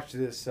watch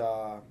this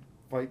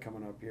fight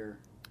coming up here.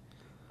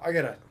 I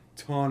got a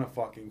ton of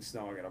fucking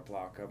snow I gotta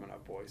plow coming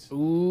up, boys.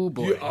 Ooh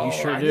boy, you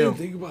sure I do. didn't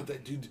think about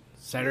that, dude.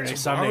 Saturday, Tomorrow's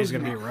Sunday is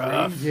gonna be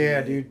rough. crazy.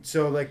 Yeah, dude.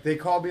 So like they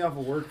called me off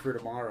of work for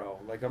tomorrow.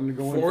 Like I'm gonna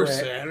go in For for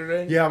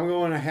Saturday? Yeah, I'm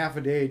going a half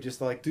a day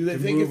just like Do they to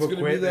think move it's gonna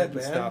be equipment that and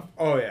bad? stuff.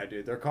 Oh yeah,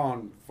 dude. They're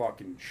calling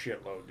fucking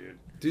shitload, dude.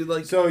 Dude,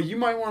 like. So you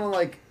might want to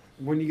like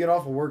when you get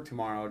off of work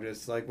tomorrow,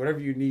 just like whatever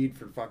you need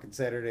for fucking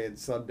Saturday and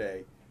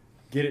Sunday,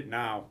 get it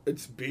now.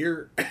 It's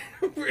beer.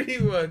 Pretty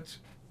much.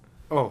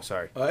 Oh,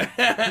 sorry.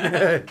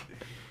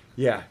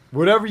 Yeah,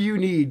 whatever you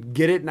need,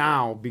 get it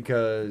now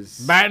because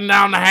Batten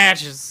down the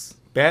hatches.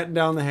 batten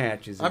down the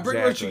hatches. I'm pretty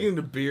much exactly. getting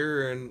into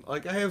beer, and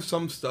like I have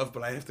some stuff,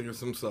 but I have to get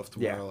some stuff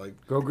Yeah, tomorrow.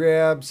 Like, go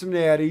grab some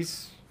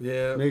natties.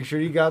 yeah, Make sure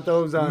you got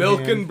those on milk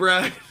hand. and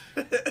bread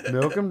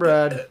milk and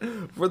bread.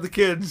 for the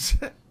kids.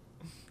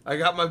 I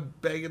got my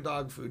bag of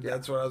dog food.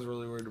 That's what I was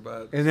really worried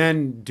about. And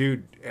then,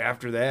 dude,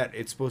 after that,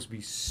 it's supposed to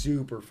be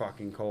super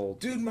fucking cold.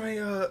 Dude,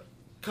 my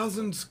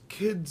cousin's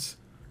kid's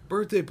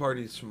birthday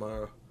party's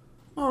tomorrow.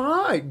 All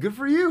right, good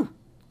for you.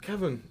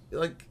 Kevin,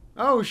 like,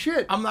 Oh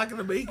shit. I'm not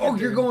gonna make it. Oh,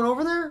 you're dude. going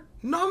over there?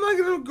 No, I'm not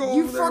gonna go.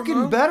 You over there, fucking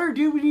Mom. better,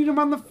 dude. We need him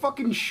on the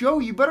fucking show.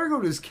 You better go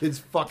to his kid's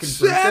fucking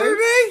birthday.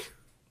 Saturday.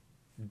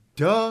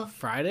 Duh.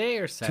 Friday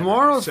or Saturday?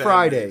 Tomorrow's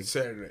Friday.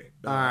 Saturday.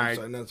 No, All I'm right.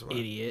 sorry, not tomorrow.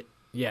 Idiot.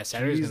 Yeah,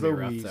 Saturday's Jeez gonna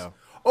be rough Louise. though.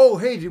 Oh,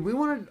 hey, did we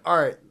want to? All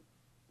right.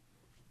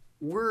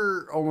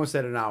 We're almost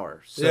at an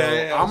hour. So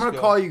Yeah, I'm let's going to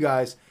go. call you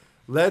guys.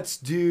 Let's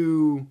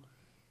do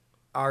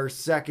our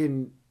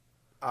second.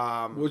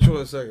 Which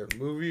one? Second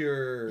movie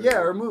or? Yeah,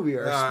 our movie,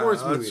 our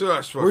sports let's movie. do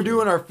our sports We're doing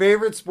movie. our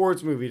favorite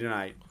sports movie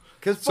tonight.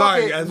 Because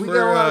Sorry, fuck it, guys, we we're,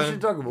 got a lot of shit uh,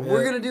 to talk about. yeah.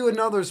 We're going to do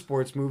another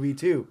sports movie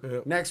too Yeah.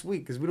 next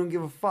week because we don't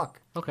give a fuck.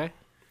 Okay.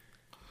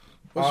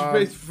 What's Um,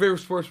 your favorite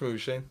sports movie,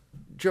 Shane?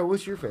 Joe,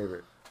 what's your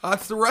favorite?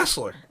 It's The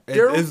Wrestler.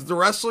 Daryl? Is The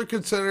Wrestler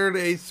considered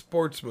a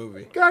sports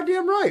movie?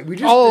 Goddamn right. We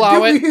just I'll allow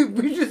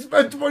we just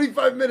spent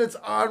 25 minutes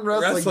on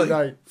wrestling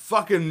tonight.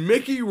 Fucking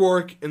Mickey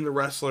Rourke in The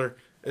Wrestler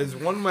is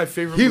one of my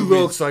favorite He movies.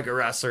 looks like a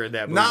wrestler in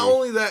that movie.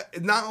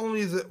 Not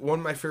only is it one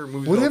of my favorite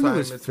movies What of all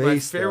happened to time, his it's my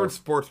face, favorite though?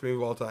 sports movie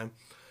of all time.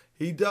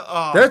 He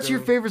does. That's your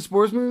favorite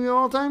sports movie of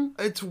all time?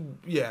 It's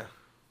yeah.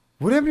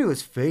 What happened to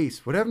his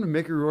face? What happened to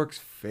Mickey Rourke's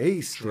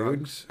face,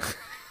 Drugs. dude?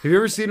 Have you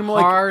ever seen him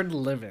like? Hard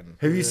living.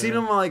 Have you seen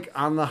him like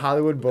on the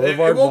Hollywood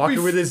Boulevard won't walking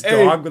be with his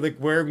hey. dog, with like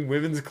wearing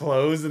women's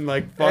clothes and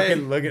like fucking Hey.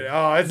 looking?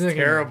 Oh, it's Looking-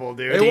 terrible,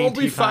 dude. It won't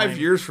be Dainty 5 fine.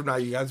 years from now.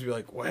 You guys will be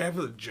like, "What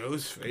happened to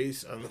Joe's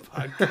face on the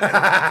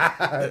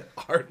podcast?"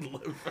 Hard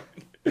living.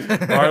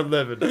 Hard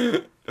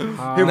living.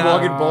 Him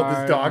walking both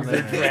his dogs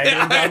and dragging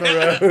him down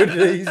the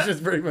road. He's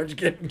just pretty much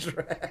getting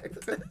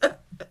dragged.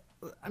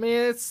 I mean,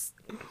 it's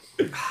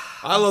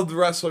I love The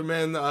Wrestler,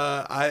 man.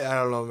 I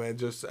don't know, man.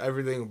 Just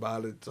everything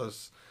about it.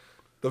 Just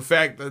the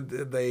fact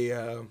that they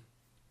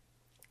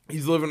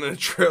he's living in a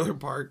trailer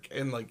park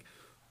and like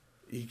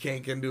he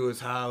can't get into his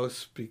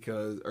house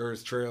or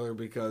his trailer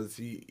because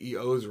he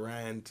owes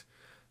rent.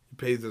 He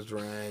pays his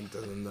rent,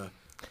 and then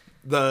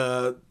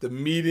the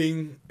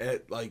meeting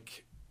at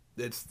like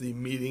it's the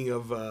meeting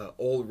of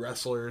old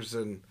wrestlers,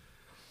 and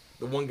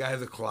the one guy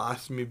has a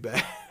colostomy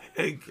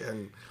bag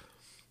and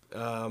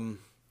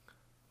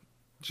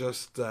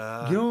just You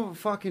know what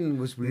fucking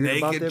was weird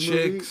about Naked that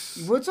chicks.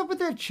 movie? What's up with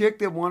that chick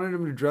that wanted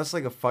him to dress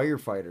like a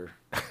firefighter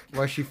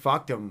while she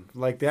fucked him?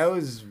 Like that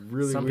was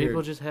really some weird.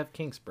 people just have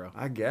kinks, bro.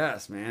 I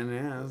guess, man.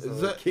 Yeah, that's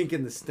Is a that- kink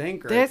in the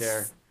stink right That's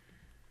there.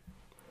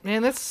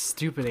 man, that's a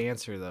stupid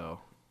answer though.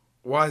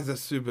 why is that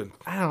stupid?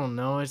 I don't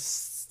know. It's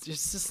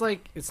just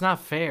like it's not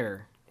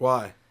fair.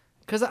 Why?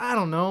 Cause I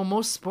don't know,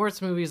 most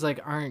sports movies like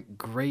aren't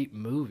great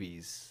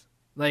movies.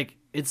 Like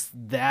it's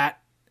that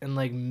and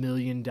like $1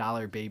 Million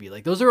Baby.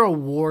 Like those are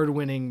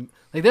award-winning.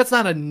 Like that's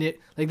not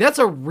like that's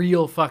a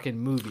real fucking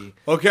movie.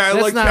 Okay, I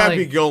That's liked not Happy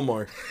like-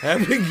 Gilmore.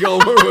 Happy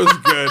Gilmore was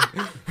good.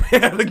 They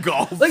had a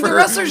golfer. Like the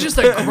wrestler's just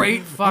a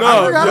great fucking.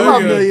 No, I forgot yeah,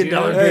 about yeah, $1 Million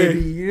dude. Baby.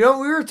 You know,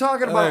 we were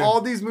talking about Hey.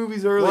 all these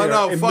movies earlier.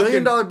 no, and $1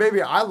 fucking- Million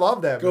Baby, I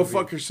love that Go movie.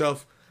 fuck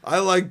yourself. I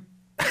like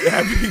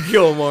Happy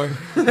Gilmore.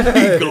 He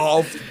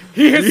golfed.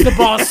 He hits the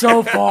ball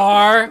so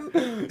far. He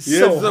hits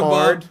So the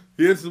hard. ball.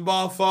 He hits the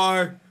ball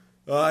far.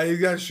 He's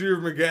got Shooter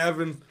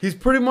McGavin. He's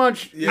pretty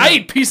much, Yeah. I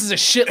eat pieces of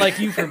shit like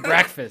you for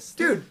breakfast.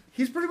 dude,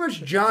 he's pretty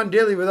much John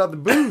Daly without the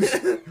booze.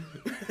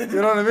 You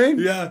know what I mean?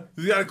 Yeah,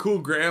 he's got a cool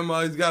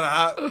grandma. He's got a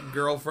hot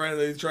girlfriend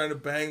that he's trying to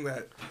bang.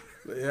 That,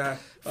 yeah.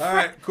 All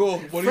right, cool.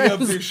 What are you up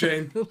to,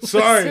 Shane?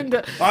 Sorry, Listen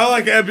to- I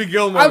like Happy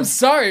Gilmore. I'm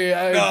sorry.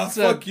 Nah, It's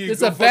fuck you.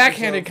 It's Go a fuck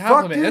backhanded yourself.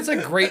 compliment. Fuck you.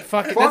 That's a great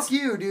fucking. Fuck that's,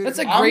 you, dude. That's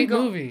a I'm great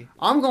go- movie.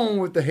 I'm going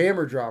with the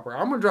hammer dropper.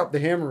 I'm gonna drop the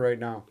hammer right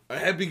now.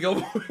 Happy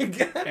Gilmore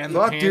again. And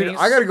Fuck, the dude, panties.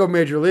 I gotta go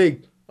Major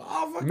League.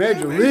 Oh, fuck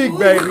Major yeah, League,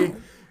 baby.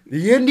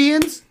 The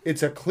Indians,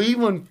 it's a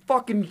Cleveland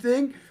fucking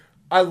thing.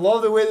 I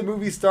love the way the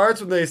movie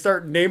starts when they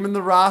start naming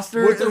the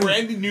roster. With the and-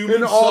 Randy Newman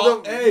and all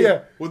song. the- Hey,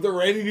 yeah. with the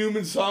Randy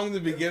Newman song in the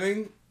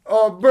beginning.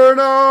 Oh, burn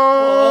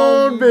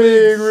on,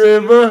 Big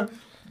River.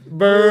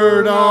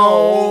 Burn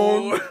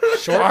on.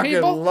 Short Fucking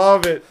people?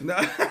 love it. No.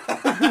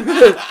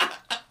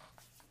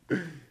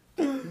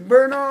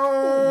 Burn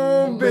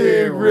on,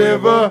 Big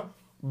River.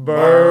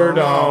 Burn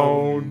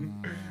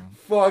on.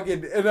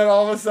 Fucking, and then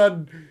all of a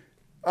sudden,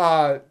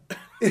 then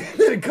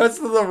it cuts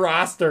to the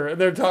roster, and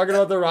they're talking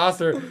about the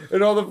roster,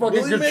 and all the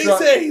fucking Willie constru-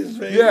 Mays,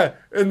 man. Yeah,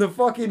 and the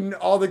fucking,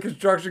 all the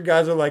construction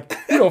guys are like,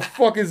 who the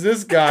fuck is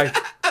this guy?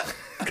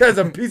 This guy's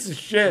a piece of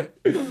shit.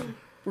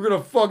 We're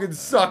gonna fucking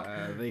suck.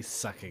 They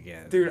suck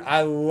again. Dude,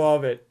 I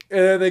love it. And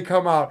then they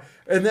come out,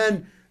 and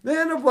then they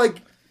end up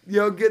like,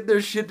 getting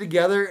their shit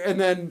together, and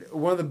then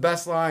one of the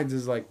best lines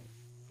is like,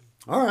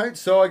 all right,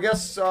 so I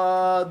guess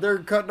they're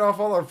cutting off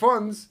all our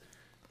funds,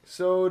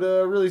 so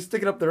to really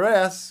stick it up their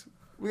ass,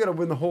 we gotta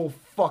win the whole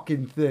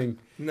fucking thing.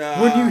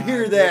 Nah, When you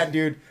hear that,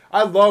 dude,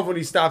 I love when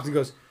he stops and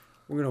goes,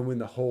 we're gonna win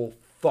the whole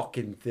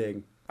fucking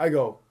thing. I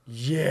go,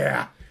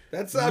 yeah.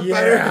 That's not Yeah.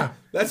 better.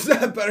 That's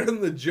not better than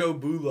the Joe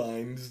Boo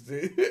lines,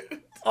 dude.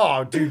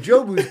 Oh, dude,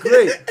 Jobu's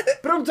great.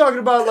 But I'm talking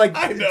about, like,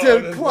 I know, to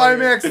that's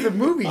climax funny. the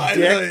movie, I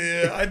dick. know,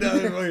 yeah, I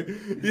know.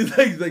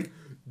 He's like,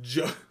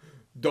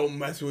 don't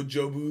mess with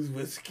Joe Boo's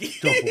whiskey.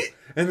 Jobu.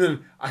 And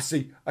then I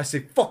say,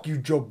 fuck you,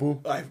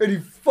 Jobu. I- And he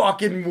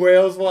fucking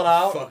wails one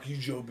out. Fuck you,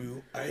 Joe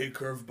Boo. I hate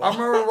curveball. I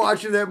remember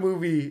watching that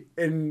movie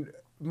and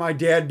my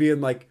dad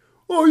being like,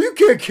 oh, you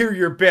can't carry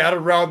your bat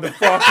around the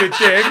fucking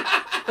thing.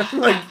 I'm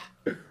like,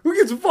 who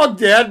gives a fuck,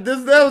 Dad?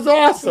 That was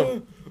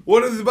awesome.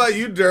 What is it about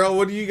you, Daryl?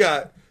 What do you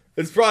got?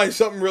 It's probably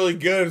something really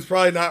good. It's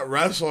probably not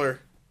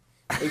wrestler.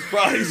 It's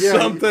probably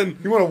something.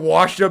 You want to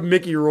wash up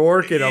Mickey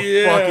Rourke in a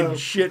Yeah. fucking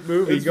shit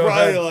movie? It's Go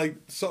probably ahead. like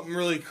something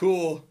really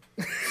cool.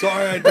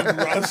 Sorry, I did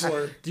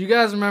wrestler. Do you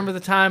guys remember the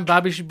time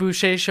Bobby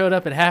Boucher showed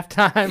up at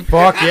halftime?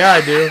 Fuck yeah,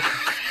 I do.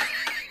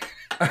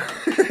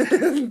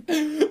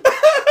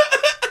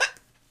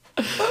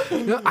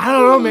 No, I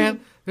don't know, man.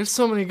 There's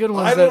so many good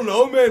ones. I that- don't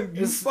know, man.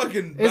 You It's-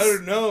 fucking it's-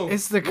 better know.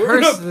 It's the We're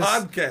curse in of a this,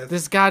 podcast.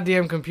 this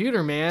goddamn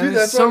computer, man. Dude,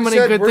 There's that's so what we many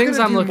said. good We're things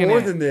gonna I'm do looking more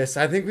at. than this.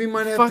 I think we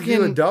might have to do a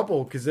Fucking-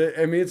 double because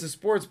it's a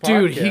sports podcast.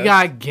 Dude, he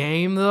got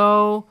game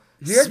though.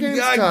 Yeah, game's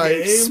got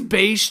tight. game.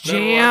 Space Better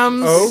watch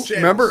Jams. Oh,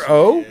 remember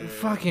O?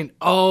 Fucking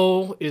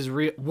O is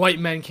real. White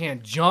men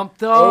can't jump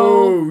though.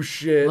 Oh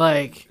shit!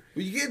 Like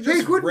Well, you can't Hey,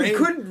 just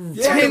couldn't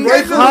Yeah, Ten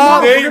right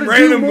Cup. from the name, We're gonna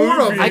random do more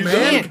of movies, it, I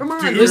man. can't. Come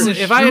on, Dude. Listen,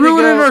 if I had to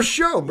ruining go, our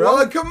show, bro.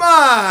 Well, come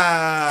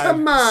on.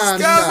 Come on,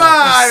 Come now.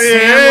 on. Sandlot,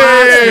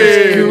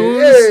 Hey.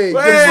 Goons. Hey, Hey.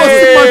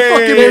 busting my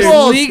fucking There's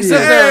balls leagues here.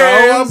 of their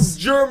Hey, own. I'm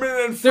German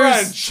and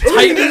There's French.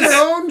 Titans.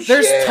 Their own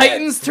There's shit.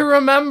 Titans to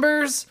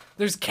remembers.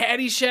 There's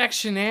Caddyshack Hey,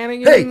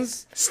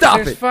 shenanigans. stop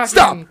There's it! fucking-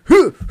 Stop!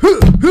 Huh, huh,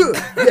 huh.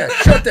 Yeah,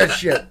 shut that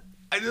shit.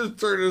 I just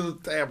turned his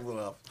tablet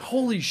off.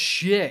 Holy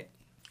shit.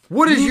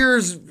 What is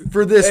yours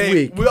for this Hey,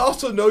 week? we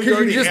also know you Because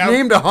already you just have.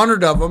 named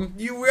 100 of them.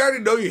 We already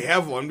know you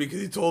have one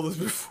because you told us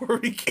before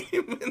we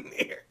came in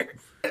here.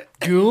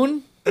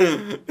 Goon?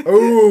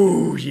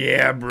 Oh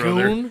yeah,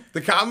 brother. Goon?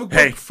 The comic book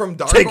Hey, from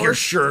Dark take Horse. your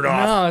shirt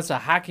off. No, it's a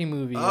hockey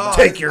movie. Oh,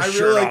 Take your I really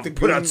shirt like off. the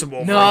Put on Goon- some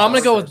more. No, I'm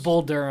gonna go Ghostbusters. with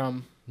Bull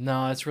Durham.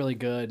 No, it's really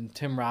good.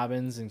 Tim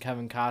Robbins and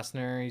Kevin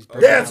Costner. He's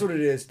That's what it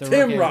is. The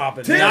Tim rookie.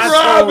 Robbins. Tim Not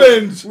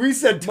Robbins! We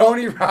said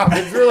Tony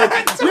Robbins. We're like,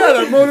 yeah,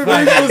 that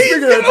motivational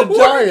speaker. That's a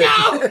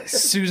giant.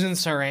 Susan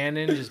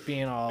Sarandon just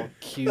being all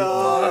cute.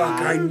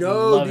 I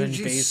know, loving dude.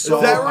 She's baseball.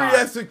 Is that where he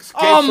has to escape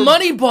Oh, from?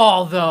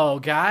 Moneyball though,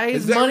 guys.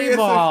 Is that where he has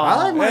to- Moneyball. I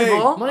like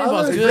Moneyball. Hey,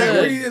 Moneyball's I Is like that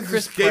where good. he has to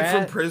Chris escape from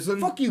Pratt. prison?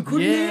 Fuck you.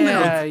 Quit Yeah, naming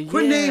them.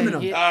 Quit yeah, naming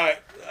them. yeah.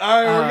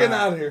 All right, we're getting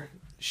out of here.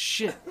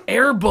 Shit.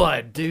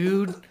 Airbud,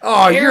 dude.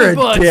 Oh, you're a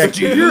Airbuds, dick.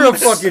 dude. You're a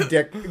fucking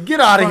dick. Get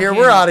out of here.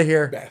 We're out of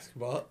here.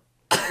 Basketball.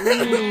 Ooh,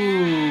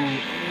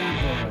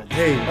 Airbuds.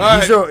 Hey,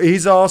 All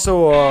he's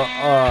also a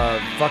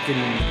fucking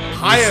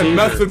High end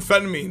receiver.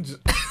 methamphetamines.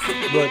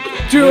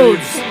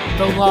 Dudes,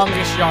 the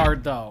longest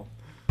yard though.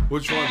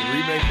 Which one? The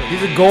remake? Or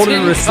He's a golden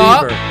Tin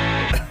receiver. Cup?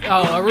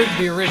 Oh,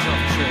 the original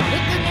for sure. The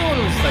new one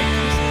was like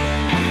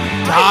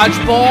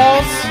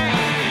dodgeballs.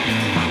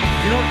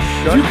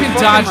 You can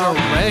dodge a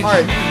wrench. All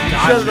right,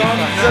 Dodge shut it off.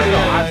 Shut it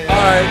off.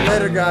 All right,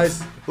 later,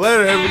 guys.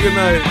 Later. Have a good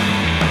night.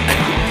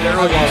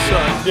 Daryl, you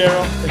suck.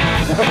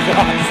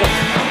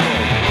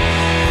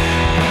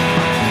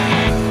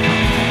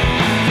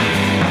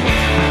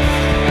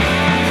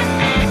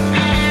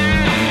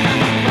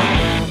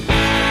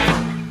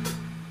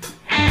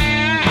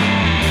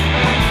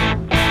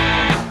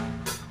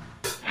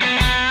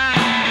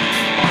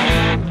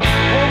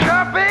 Woke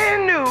up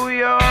in New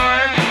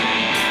York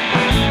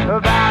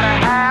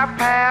about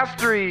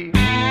 3:30,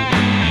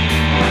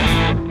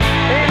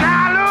 and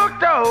I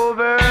looked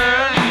over.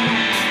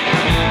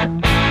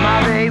 My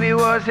baby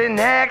was sitting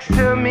next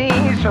to me,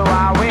 so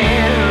I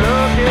went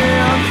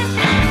looking.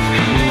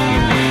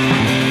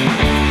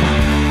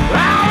 I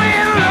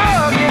went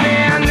looking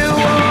in New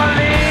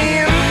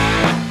Orleans.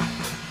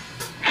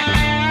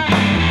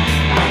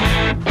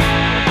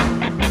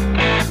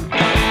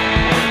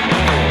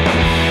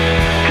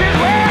 Cause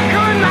where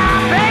could my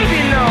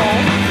baby know?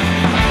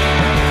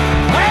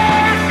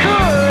 Where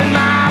could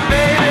my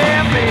baby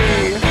be?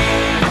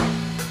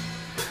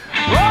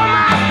 Oh,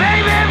 my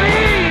baby be?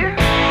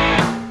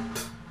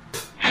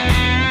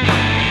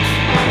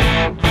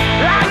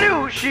 I knew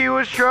she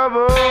was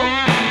trouble. The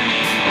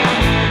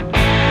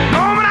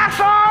moment I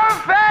saw her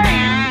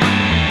face,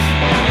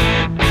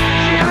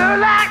 she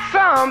looked like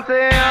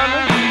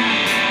something